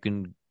yes, you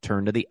can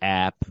turn to the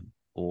app,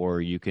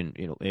 or you can,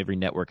 every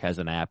network has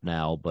an app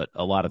now, but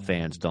a lot of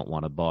fans don't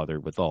want to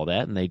bother with all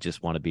that, and they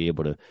just want to be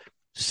able to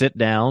sit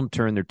down,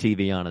 turn their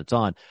TV on, and it's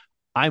on.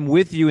 I'm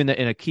with you in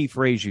a key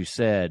phrase you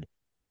said,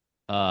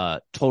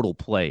 total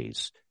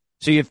plays.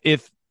 See,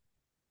 if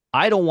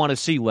I don't want to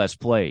see less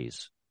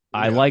plays,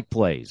 I like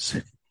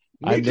plays.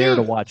 I'm there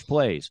to watch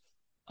plays.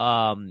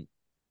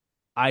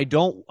 I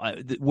don't.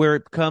 Where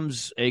it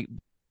becomes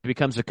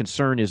a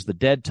concern is the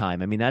dead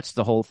time. I mean, that's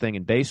the whole thing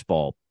in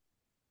baseball.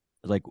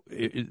 Like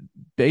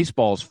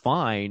baseball's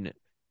fine.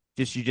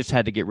 You just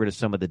had to get rid of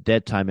some of the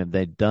dead time, and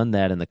they've done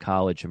that in the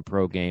college and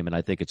pro game, and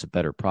I think it's a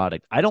better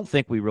product. I don't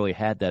think we really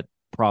had that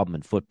problem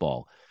in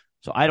football.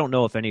 So I don't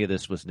know if any of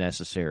this was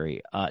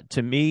necessary.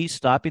 To me,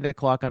 stopping the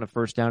clock on a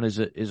first down is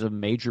a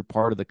major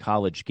part of the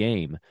college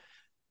game,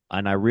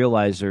 and I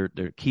realize they're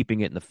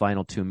keeping it in the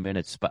final 2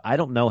 minutes. But I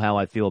don't know how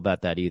I feel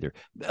about that either.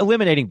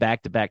 Eliminating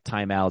back-to-back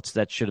timeouts,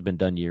 that should have been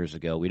done years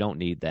ago. We don't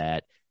need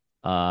that.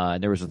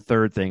 And there was a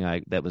third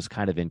thing that was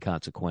kind of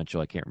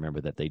inconsequential. I can't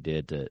remember that they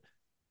did to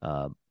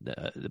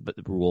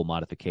the rule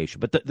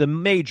modification. But the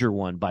major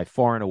one by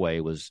far and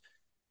away was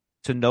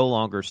to no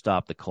longer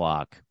stop the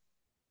clock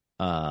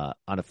on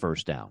a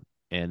first down.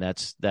 And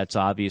that's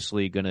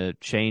obviously going to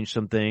change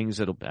some things.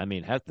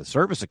 Heck, the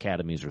service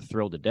academies are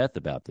thrilled to death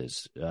about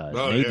this.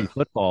 Navy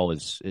football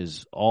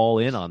is all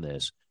in on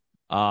this.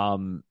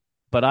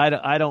 But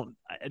I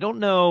don't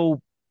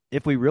know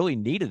if we really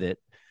needed it.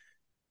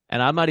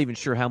 And I'm not even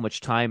sure how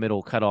much time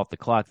it'll cut off the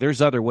clock.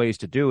 There's other ways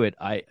to do it.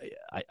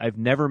 I've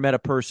never met a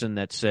person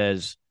that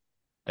says,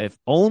 if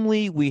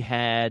only we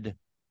had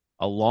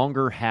a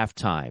longer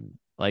halftime.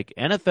 Like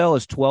NFL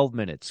is 12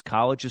 minutes,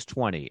 college is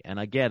 20. And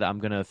again, I'm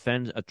going to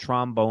offend a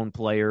trombone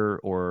player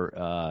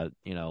or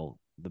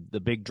the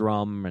big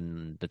drum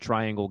and the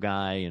triangle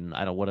guy and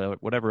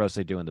whatever else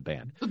they do in the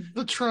band.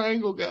 The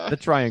triangle guy. The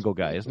triangle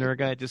guy. Isn't there a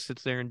guy that just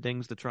sits there and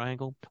dings the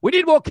triangle? We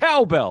need more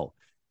cowbell.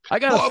 I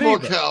got more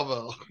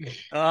cowbell.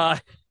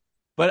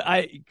 But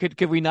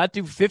could we not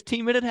do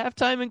 15-minute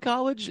halftime in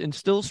college and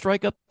still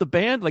strike up the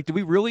band? Like, do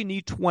we really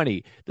need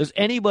 20? Does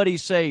anybody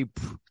say,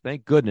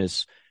 thank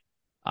goodness,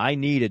 I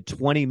needed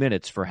 20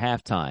 minutes for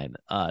halftime?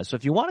 So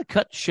if you want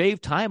to shave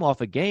time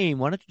off a game,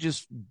 why don't you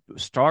just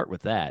start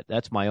with that?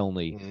 That's my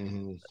only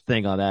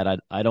thing on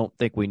that. I don't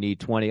think we need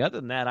 20. Other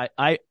than that,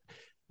 I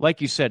like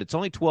you said, it's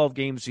only 12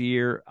 games a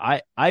year.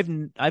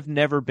 I've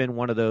never been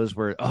one of those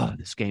where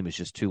this game is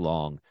just too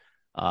long.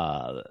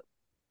 No,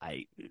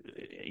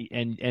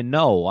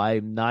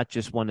 I'm not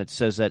just one that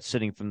says that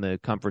sitting from the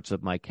comforts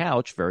of my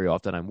couch. Very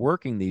often I'm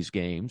working these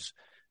games,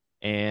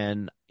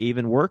 and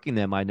even working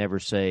them, I never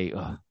say,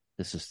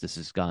 this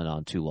has gone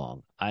on too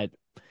long. I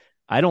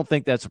don't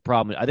think that's a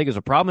problem. I think it's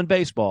a problem in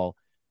baseball.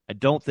 I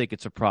don't think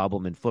it's a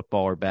problem in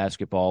football or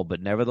basketball,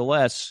 but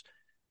nevertheless,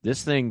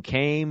 this thing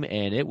came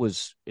and it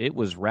was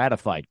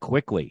ratified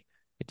quickly.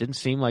 It didn't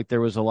seem like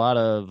there was a lot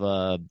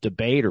of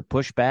debate or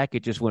pushback.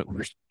 It just went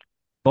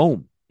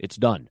boom, it's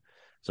done.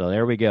 So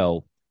there we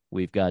go.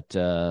 We've got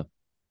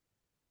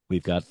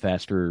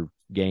faster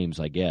games,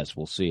 I guess.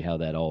 We'll see how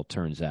that all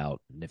turns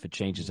out, and if it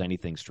changes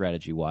anything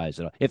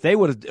strategy-wise. If they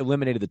would have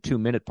eliminated the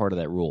 2-minute part of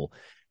that rule,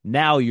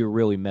 now you're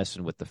really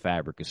messing with the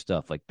fabric of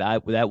stuff. Like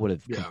that would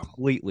have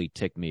completely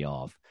ticked me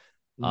off.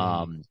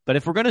 But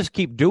if we're going to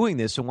keep doing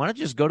this, then why don't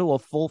you just go to a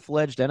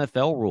full-fledged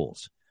NFL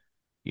rules?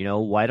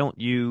 Why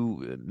don't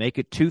you make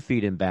it 2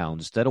 feet in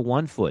bounds instead of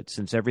 1 foot,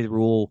 since every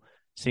rule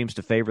seems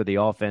to favor the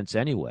offense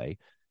anyway?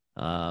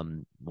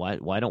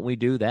 Why don't we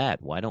do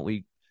that? Why don't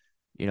we,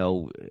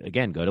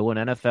 again, go to an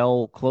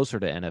NFL, closer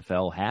to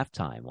NFL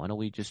halftime? Why don't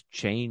we just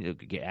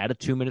add a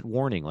 2-minute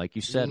warning, like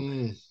you said?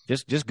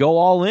 Just go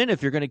all in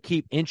if you're going to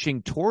keep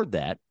inching toward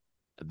that,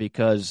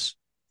 because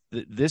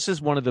this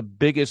is one of the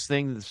biggest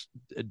things,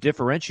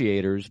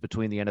 differentiators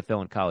between the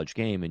NFL and college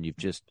game, and you've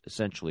just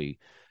essentially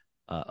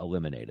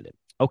eliminated it.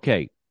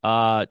 Okay,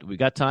 we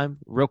got time?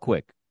 Real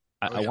quick.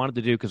 I wanted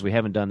to do, because we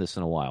haven't done this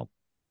in a while,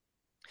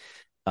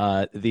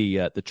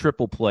 the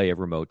triple play of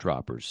Remote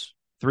Droppers.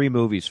 3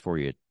 movies for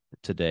you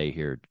today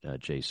here,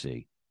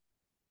 JC.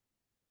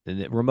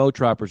 The Remote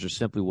Droppers are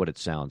simply what it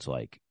sounds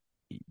like.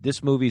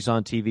 This movie's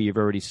on TV. You've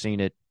already seen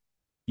it.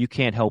 You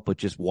can't help but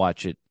just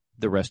watch it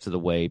the rest of the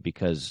way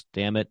because,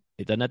 damn it,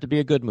 it doesn't have to be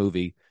a good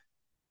movie,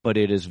 but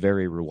it is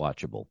very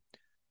rewatchable.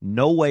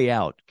 No Way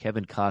Out,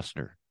 Kevin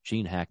Costner,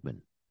 Gene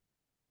Hackman.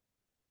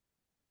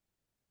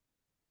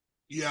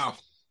 Yeah.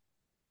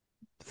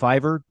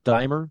 Fiver,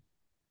 dimer?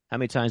 How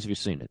many times have you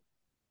seen it?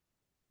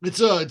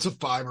 It's a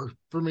fiver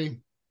for me.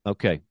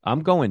 Okay,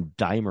 I'm going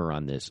dimer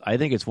on this. I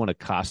think it's one of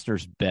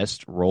Costner's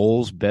best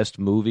roles, best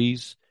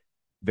movies.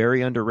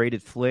 Very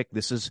underrated flick.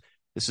 This is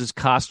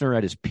Costner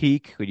at his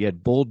peak. You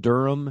had Bull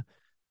Durham.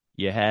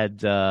 You had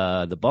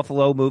the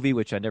Buffalo movie,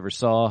 which I never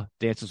saw,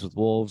 Dances with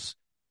Wolves,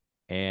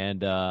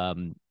 and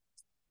you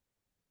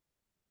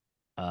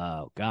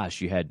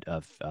had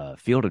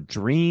Field of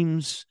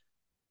Dreams.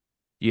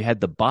 You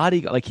had The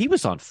Body. Like, he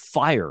was on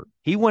fire.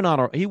 He went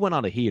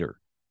on a heater,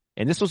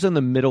 and this was in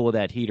the middle of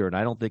that heater, and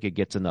I don't think it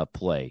gets enough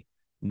play.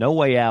 No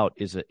Way Out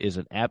is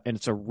an app, and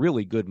it's a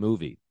really good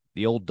movie.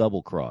 The Old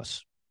Double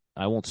Cross.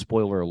 I won't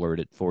spoiler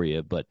alert it for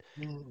you, but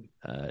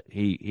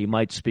he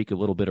might speak a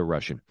little bit of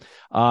Russian.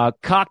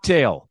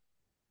 Cocktail.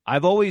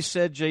 I've always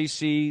said,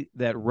 JC,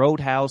 that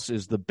Roadhouse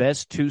is the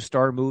best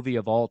 2-star movie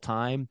of all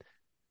time.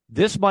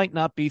 This might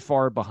not be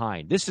far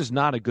behind. This is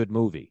not a good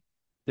movie.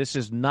 This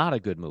is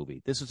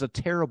a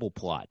terrible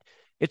plot.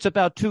 It's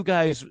about 2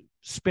 guys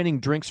spinning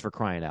drinks, for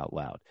crying out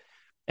loud.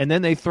 And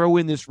then they throw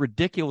in this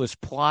ridiculous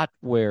plot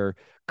where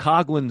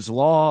Coughlin's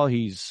Law,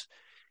 he's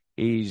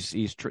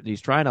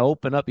trying to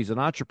open up. He's an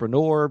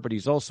entrepreneur, but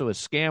he's also a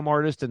scam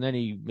artist. And then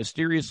he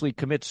mysteriously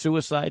commits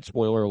suicide,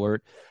 spoiler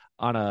alert,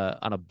 on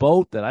a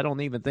boat that I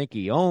don't even think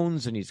he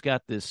owns. And he's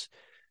got this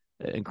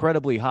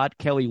incredibly hot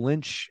Kelly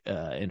Lynch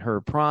in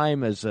her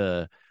prime as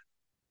I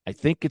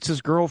think it's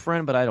his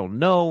girlfriend, but I don't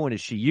know. And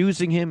is she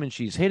using him? And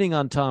she's hitting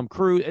on Tom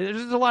Cruise.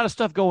 There's a lot of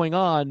stuff going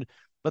on.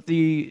 But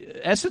the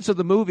essence of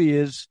the movie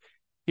is,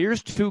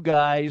 here's 2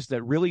 guys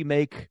that really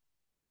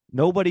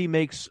nobody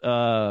makes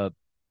an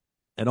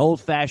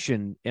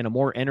old-fashioned in a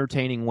more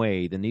entertaining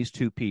way than these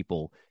 2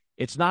 people.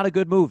 It's not a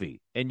good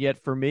movie. And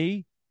yet, for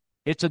me,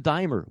 it's a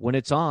dimer. When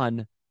it's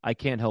on, I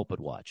can't help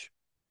but watch.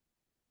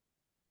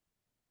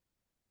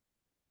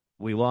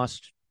 We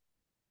lost.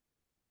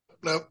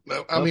 No,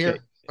 I'm here.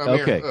 I'm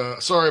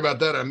here. Sorry about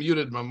that. I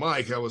muted my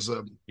mic. I was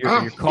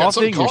you're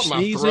coughing, you're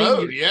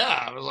sneezing.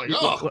 Yeah, I was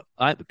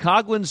like,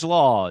 Coughlin's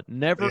Law,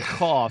 never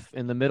cough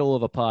in the middle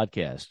of a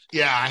podcast.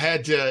 Yeah, I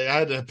had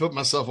to put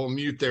myself on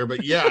mute there,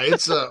 but yeah,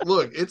 it's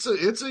look, it's a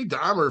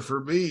dimer for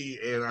me,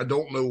 and I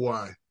don't know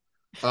why.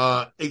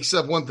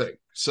 Except one thing.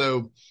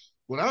 So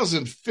when I was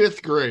in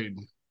 5th grade,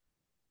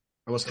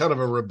 I was kind of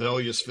a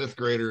rebellious 5th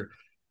grader.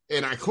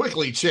 And I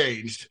quickly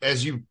changed,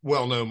 as you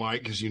well know,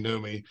 Mike, because you know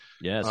me.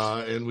 Yes.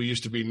 And we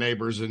used to be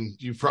neighbors, and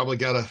you've probably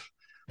got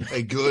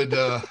a good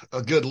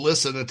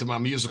listen into my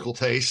musical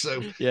taste.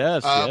 So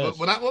yes. But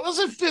when I was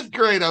in 5th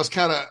grade, I was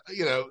kind of,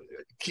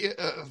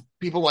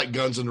 people like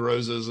Guns N'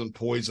 Roses and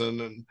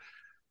Poison and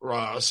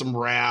some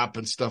rap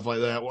and stuff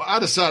like that. Well, I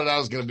decided I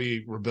was going to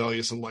be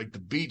rebellious and like the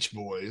Beach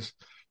Boys.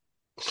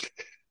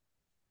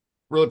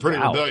 Really pretty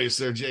rebellious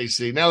there,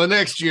 JC. Now, the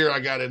next year, I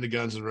got into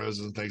Guns N'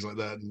 Roses and things like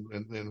that,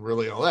 and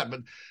really all that.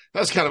 But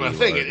that's kind of my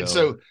thing. And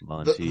so,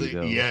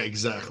 yeah,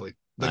 exactly.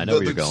 I know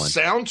where you're going.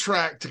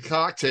 Soundtrack to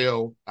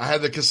Cocktail, I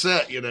had the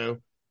cassette, and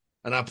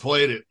I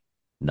played it.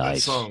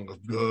 Nice. That song of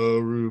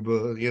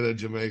Aruba,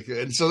 Jamaica.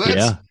 And so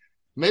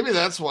maybe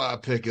that's why I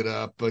pick it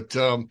up. But,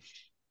 I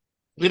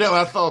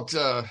thought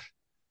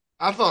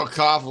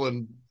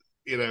Coughlin,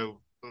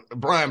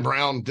 Brian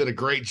Brown did a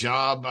great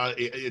job.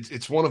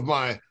 It's one of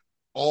my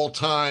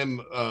all-time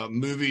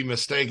movie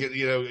mistake.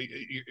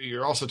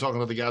 You're also talking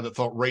about the guy that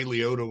thought Ray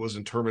Liotta was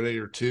in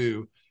Terminator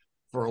 2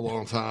 for a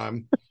long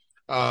time.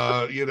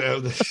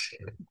 It'd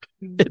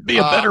be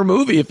a better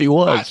movie if he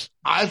was.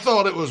 I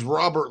thought it was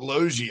Robert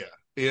Loggia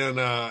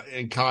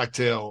in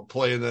Cocktail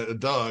playing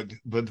Doug,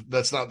 but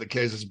that's not the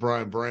case. It's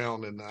Brian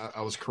Brown, and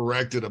I was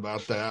corrected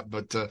about that.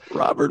 But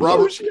Robert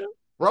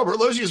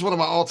Loggia is one of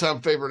my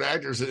all-time favorite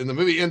actors in the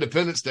movie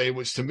Independence Day,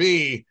 which to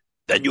me,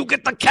 then you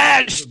get the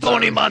cash,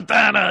 Tony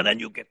Montana. Then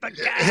you get the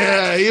cash.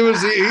 Yeah, he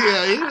was a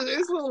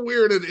little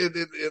weird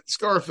in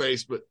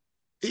Scarface, but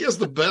he has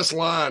the best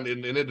line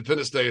in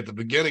Independence Day at the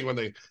beginning when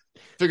they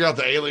figure out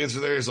the aliens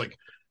are there. He's like,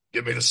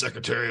 "Give me the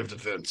Secretary of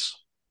Defense,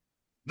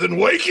 then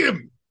wake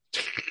him."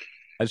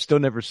 I've still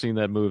never seen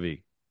that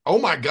movie. Oh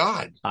my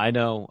God! I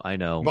know,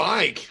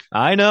 Mike.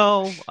 I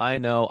know.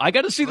 I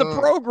got to see the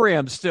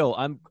program still.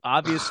 I'm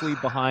obviously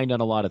behind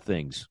on a lot of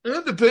things.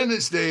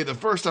 Independence Day. The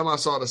first time I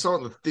saw it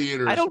in the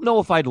theater. I don't know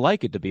if I'd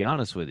like it, to be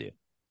honest with you.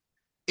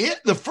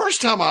 The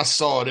first time I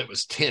saw it, it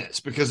was tense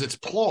because it's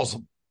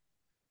plausible.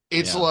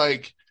 It's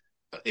like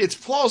it's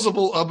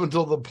plausible up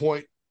until the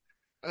point.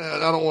 I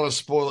don't want to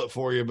spoil it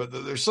for you, but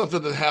there's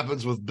something that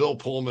happens with Bill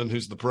Pullman,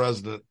 who's the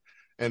president,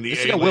 and the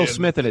It's got Will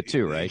Smith in it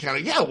too, right?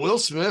 Will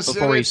Smith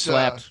before he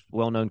slapped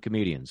well-known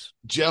comedians.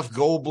 Jeff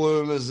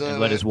Goldblum is in it. And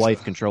let his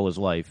wife control his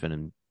life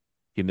and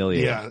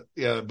humiliate him.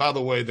 Yeah. By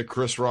the way, the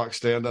Chris Rock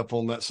stand-up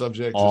on that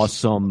subject,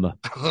 awesome.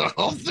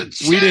 Off the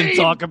chain. We didn't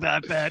talk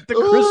about that.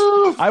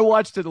 I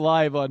watched it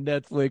live on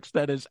Netflix.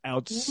 That is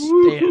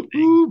outstanding.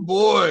 Ooh,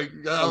 boy,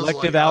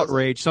 collective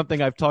outrage, something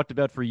I've talked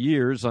about for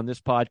years on this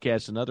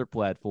podcast and other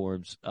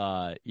platforms.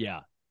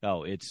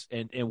 It's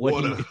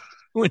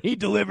when he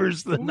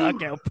delivers the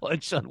knockout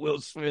punch on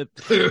Will Smith.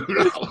 Dude,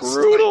 it's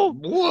brutal.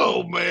 Like,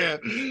 whoa, man.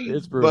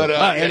 It's brutal.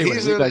 But anyway,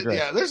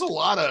 there's a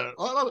lot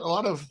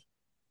of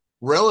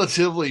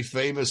relatively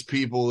famous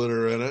people that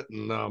are in it,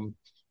 and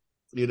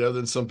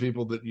then some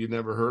people that you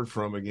never heard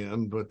from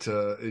again. But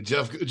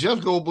Jeff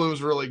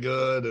Goldblum's really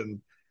good, and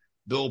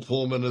Bill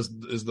Pullman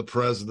is the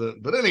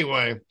president. But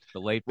anyway, the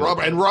late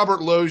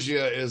Robert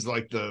Loggia is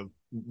like the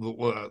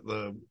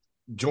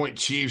Joint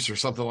Chiefs or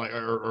something like,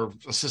 or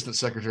Assistant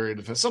Secretary of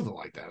Defense, something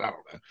like that. I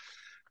don't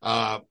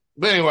know.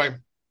 But anyway,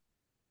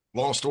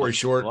 long story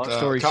short, I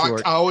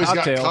always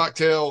got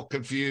Cocktail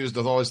confused.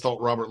 I've always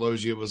thought Robert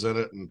Loggia was in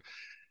it, and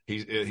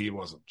he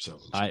wasn't. So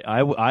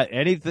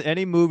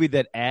any movie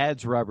that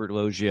adds Robert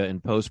Loggia in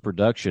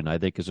post-production, I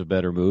think is a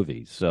better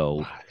movie.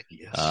 So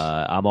yes.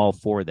 I'm all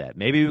for that.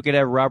 Maybe we could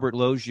have Robert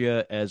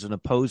Loggia as an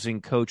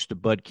opposing coach to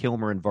Bud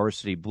Kilmer in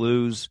Varsity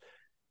Blues,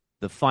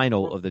 the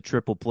final of the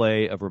triple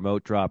play of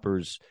Remote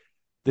Droppers.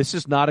 This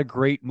is not a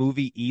great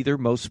movie either.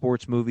 Most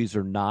sports movies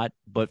are not,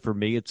 but for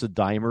me, it's a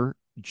dimer.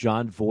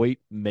 Jon Voight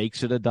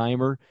makes it a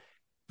dimer,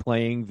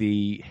 playing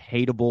the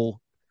hateable,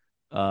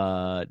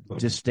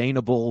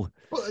 disdainable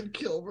Bud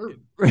Kilmer.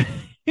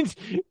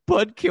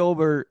 Bud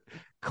Kilmer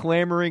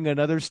clamoring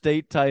another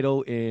state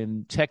title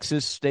in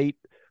Texas state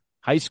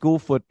high school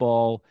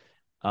football.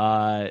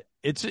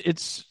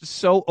 It's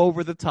so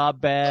over the top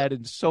bad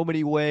in so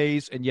many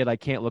ways, and yet I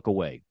can't look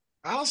away.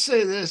 I'll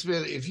say this,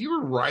 man. If you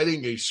were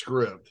writing a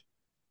script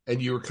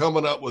and you were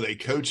coming up with a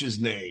coach's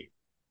name,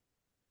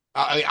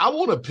 I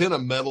want to pin a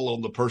medal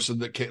on the person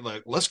that came,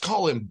 like, let's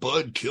call him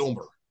Bud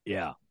Kilmer.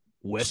 Yeah.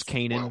 West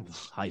Canaan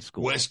High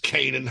School. West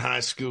Canaan High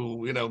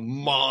School,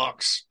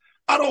 Mox.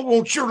 I don't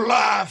want your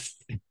life.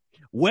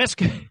 West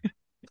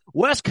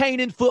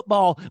Canaan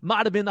football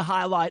might have been the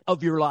highlight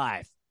of your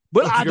life,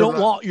 but I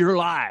don't want your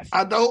life.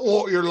 I don't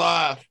want your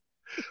life.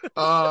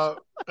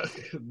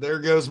 There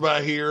goes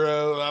my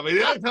hero. I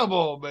mean, come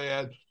on,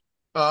 man.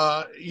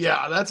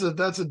 That's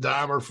a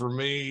dimer for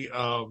me.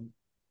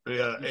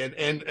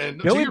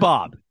 And Billy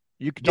Bob.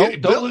 You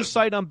don't lose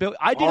sight on Billy.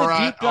 I did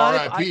a deep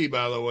dive. R.I.P.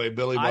 By the way,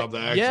 Billy Bob, the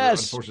actor,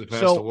 unfortunately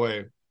passed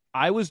away.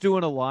 I was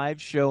doing a live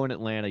show in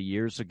Atlanta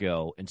years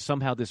ago, and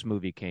somehow this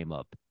movie came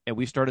up, and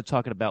we started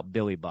talking about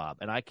Billy Bob,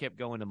 and I kept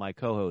going to my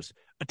co-host,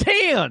 a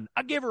 10!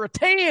 I give her a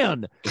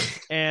 10!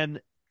 and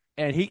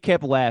he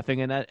kept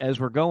laughing, and as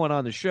we're going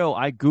on the show,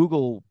 I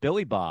Google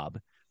Billy Bob,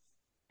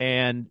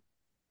 and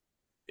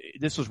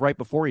this was right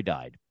before he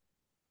died.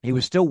 He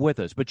was still with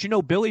us. But,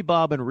 Billy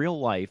Bob in real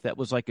life, that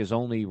was like his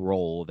only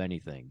role of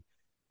anything.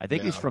 I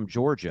think he's from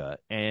Georgia,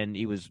 and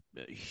he was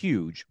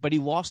huge, but he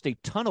lost a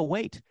ton of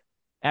weight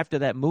after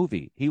that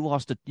movie. He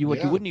lost you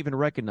wouldn't even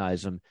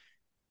recognize him.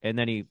 And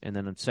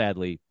then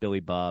sadly, Billy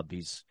Bob,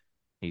 he's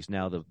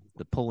now the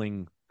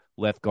pulling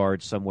left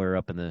guard somewhere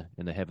up in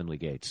the heavenly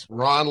gates.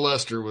 Ron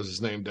Lester was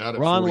his name down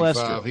at Ron 45.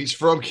 Lester. He's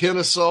from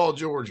Kennesaw,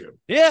 Georgia.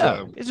 Yeah,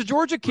 so, he's a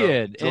Georgia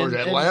kid.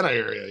 Atlanta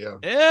area,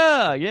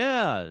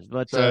 yeah.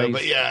 But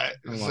anyway,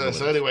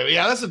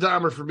 that's a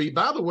dimer for me.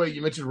 By the way,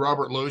 you mentioned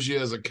Robert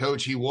Loggia as a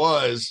coach. He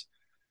was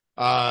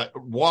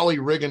Wally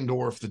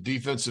Riggendorf, the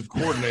defensive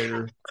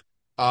coordinator.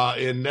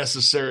 In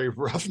Necessary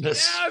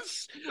Roughness.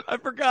 Yes, I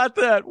forgot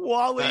that.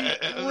 Wally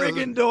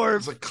Riggendorf.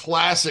 It's a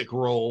classic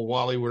role,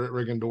 Wally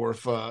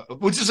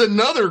Riggendorf, which is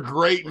another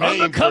great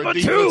name for a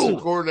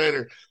defensive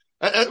coordinator.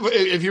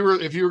 If you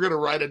were going to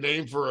write a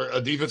name for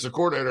a defensive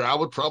coordinator, I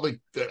would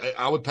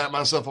pat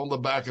myself on the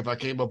back if I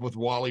came up with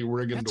Wally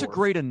Riggendorf. That's a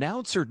great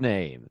announcer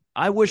name.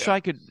 I wish I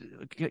could.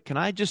 Can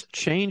I just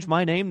change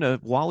my name to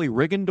Wally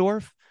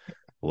Riggendorf?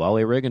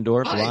 Wally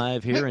Riggendorf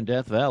live here in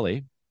Death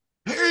Valley.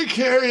 Harry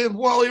Carey and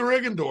Wally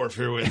Riggendorf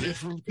here with you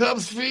from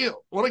Cubs Field.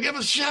 Want to give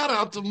a shout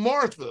out to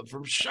Martha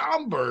from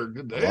Schaumburg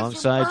today.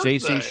 Alongside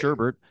J.C.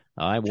 Sherbert,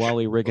 I'm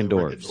Wally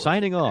Riggendorf.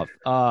 Signing off.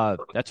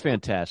 That's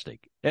fantastic.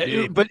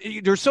 But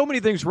there's so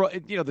many things.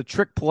 The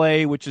trick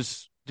play, which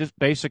is just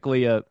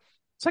basically it's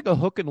like a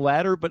hook and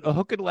ladder, but a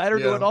hook and ladder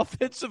to an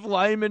offensive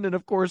lineman. And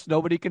of course,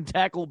 nobody can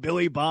tackle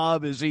Billy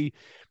Bob as he,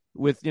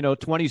 with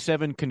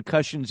 27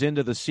 concussions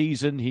into the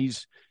season,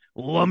 he's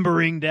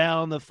lumbering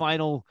down the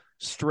final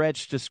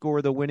stretch to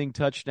score the winning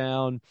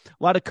touchdown.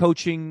 A lot of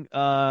coaching,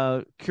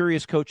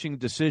 curious coaching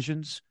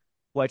decisions,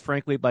 quite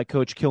frankly, by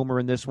Coach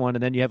Kilmer in this one.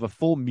 And then you have a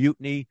full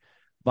mutiny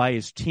by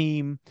his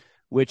team,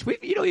 which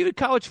even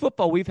college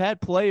football, we've had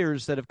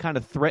players that have kind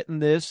of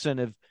threatened this and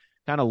have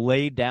kind of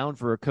laid down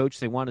for a coach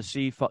they want to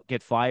see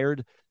get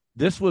fired.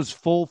 This was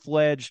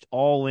full-fledged,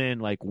 all in,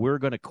 like we're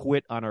going to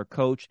quit on our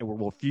coach and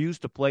we'll refuse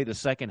to play the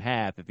second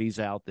half if he's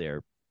out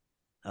there.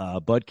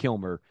 Bud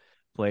Kilmer,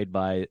 played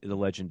by the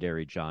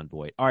legendary John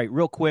Boyd. All right,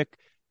 real quick,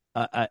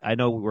 I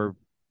know we're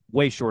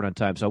way short on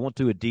time, so I won't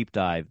do a deep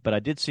dive, but I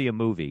did see a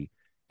movie,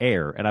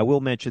 Air, and I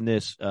will mention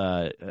this.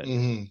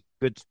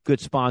 Good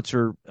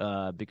sponsor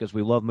because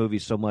we love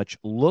movies so much.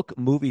 Look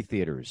Movie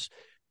Theaters.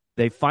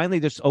 They finally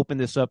just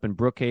opened this up in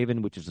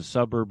Brookhaven, which is a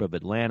suburb of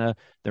Atlanta.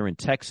 They're in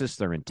Texas.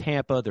 They're in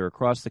Tampa. They're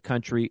across the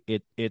country.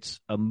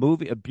 It's a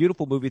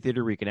beautiful movie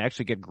theater where you can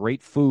actually get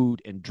great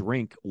food and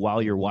drink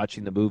while you're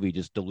watching the movie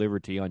just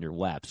delivered to you on your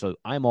lap. So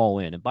I'm all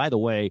in. And by the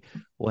way,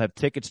 we'll have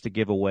tickets to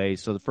give away.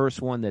 So the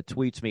first one that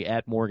tweets me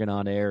at Morgan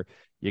on Air,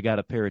 you got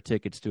a pair of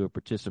tickets to a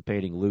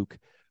participating Luke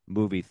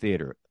movie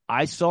theater.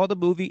 I saw the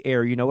movie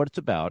Air. You know what it's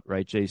about,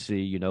 right,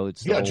 JC? You know,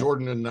 it's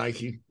Jordan and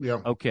Nike. Yeah.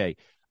 Okay.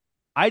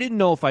 I didn't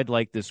know if I'd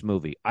like this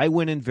movie. I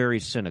went in very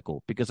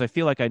cynical because I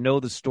feel like I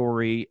know the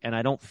story and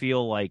I don't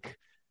feel like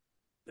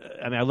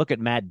 – I mean, I look at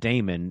Matt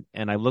Damon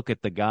and I look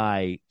at the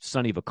guy,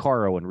 Sonny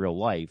Vaccaro, in real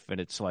life, and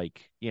it's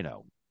like, you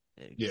know,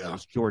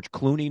 is George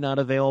Clooney not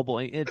available?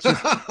 It's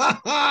just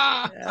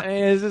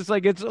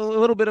it's a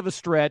little bit of a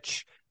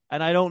stretch,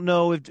 and I don't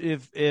know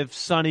if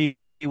Sonny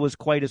was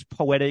quite as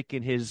poetic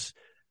in his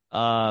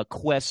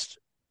quest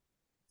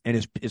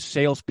and his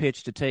sales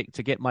pitch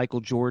to get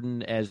Michael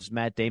Jordan as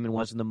Matt Damon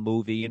was in the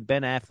movie. And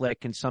Ben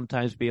Affleck can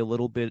sometimes be a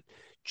little bit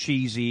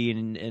cheesy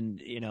and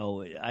you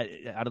know,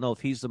 I don't know if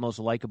he's the most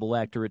likable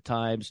actor at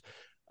times.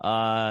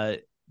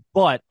 But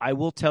I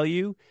will tell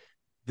you,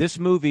 this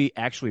movie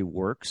actually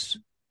works.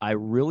 I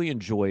really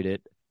enjoyed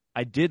it.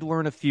 I did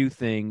learn a few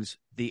things.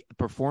 The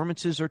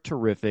performances are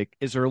terrific.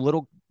 Is there a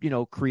little, you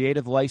know,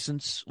 creative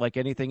license like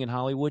anything in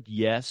Hollywood?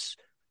 Yes.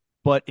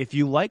 But if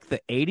you like the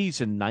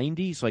 80s and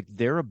 90s, like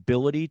their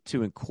ability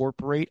to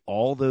incorporate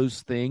all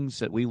those things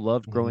that we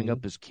loved growing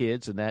up as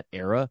kids in that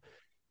era,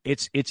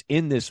 it's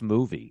in this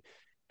movie.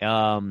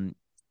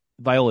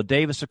 Viola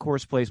Davis, of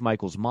course, plays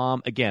Michael's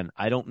mom. Again,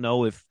 I don't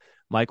know if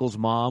Michael's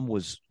mom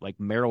was like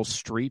Meryl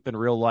Streep in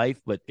real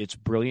life, but it's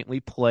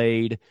brilliantly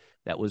played.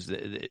 That was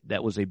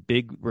a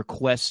big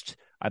request,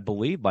 I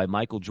believe, by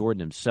Michael Jordan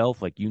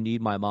himself. Like, you need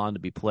my mom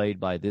to be played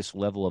by this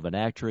level of an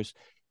actress.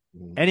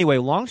 Anyway,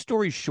 long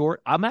story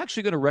short, I'm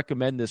actually going to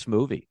recommend this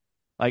movie.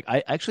 Like,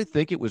 I actually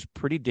think it was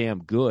pretty damn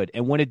good.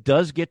 And when it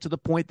does get to the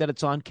point that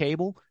it's on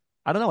cable,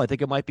 I don't know. I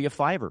think it might be a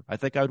 $5. I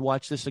think I would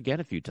watch this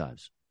again a few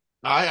times.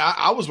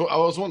 I was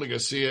wanting to go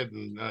see it,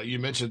 and you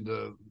mentioned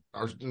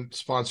our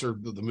sponsor,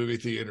 the movie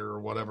theater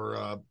or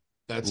whatever.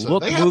 That's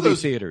Look Movie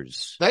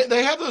Theaters.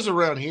 They have those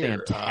around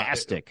here.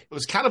 Fantastic. It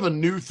was kind of a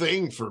new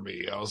thing for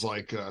me. I was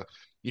like,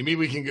 you mean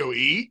we can go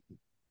eat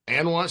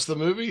and watch the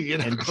movie? You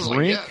know, and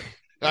drink.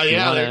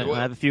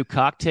 Have a few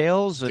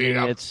cocktails.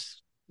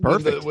 It's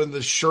perfect. When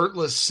the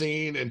shirtless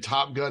scene in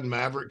Top Gun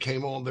Maverick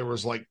came on, there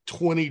was like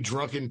 20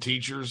 drunken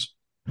teachers,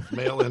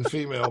 male and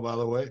female, by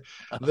the way,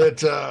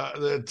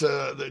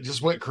 that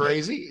just went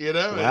crazy. You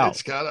know, wow.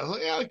 It's kind of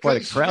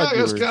It's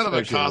kind of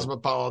a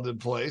cosmopolitan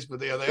place, but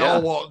they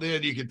all walked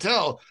in. You could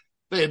tell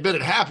they had been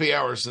at happy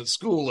hour since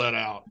school let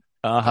out,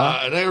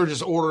 and they were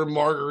just ordering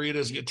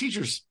margaritas.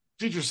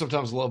 Teachers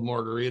sometimes love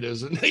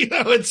margaritas, and you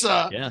know, it's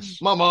yes.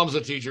 My mom's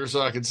a teacher,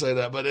 so I can say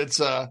that, but it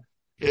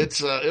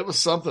was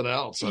something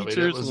else.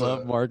 Teachers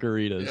love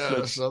margaritas.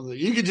 Yeah, something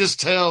you could just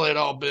tell they'd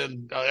all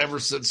been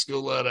ever since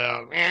school let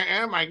out.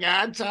 Oh my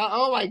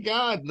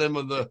god! And then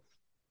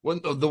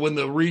when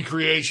the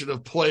recreation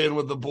of playing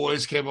with the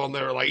boys came on,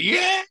 they were like,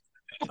 yeah.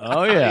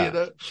 Oh yeah. You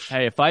know?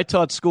 Hey, if I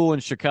taught school in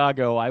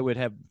Chicago, I would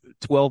have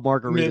 12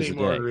 margaritas Many a day.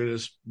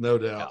 margaritas, no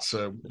doubt. Yeah.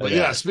 So, but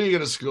yeah,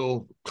 speaking of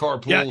school,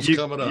 carpool's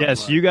coming up.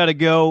 Yes, you got to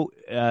go.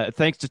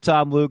 Thanks to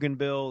Tom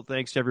Luginbill.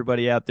 Thanks to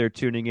everybody out there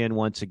tuning in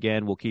once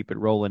again. We'll keep it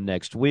rolling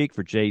next week.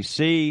 For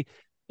JC,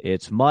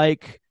 it's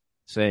Mike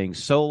saying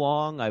so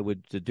long. I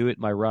would do it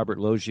in my Robert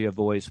Loggia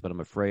voice, but I'm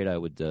afraid I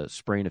would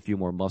sprain a few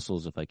more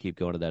muscles if I keep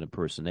going to that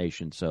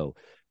impersonation. So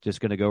just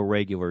going to go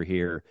regular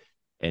here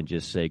and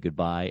just say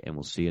goodbye, and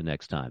we'll see you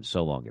next time.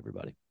 So long,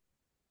 everybody.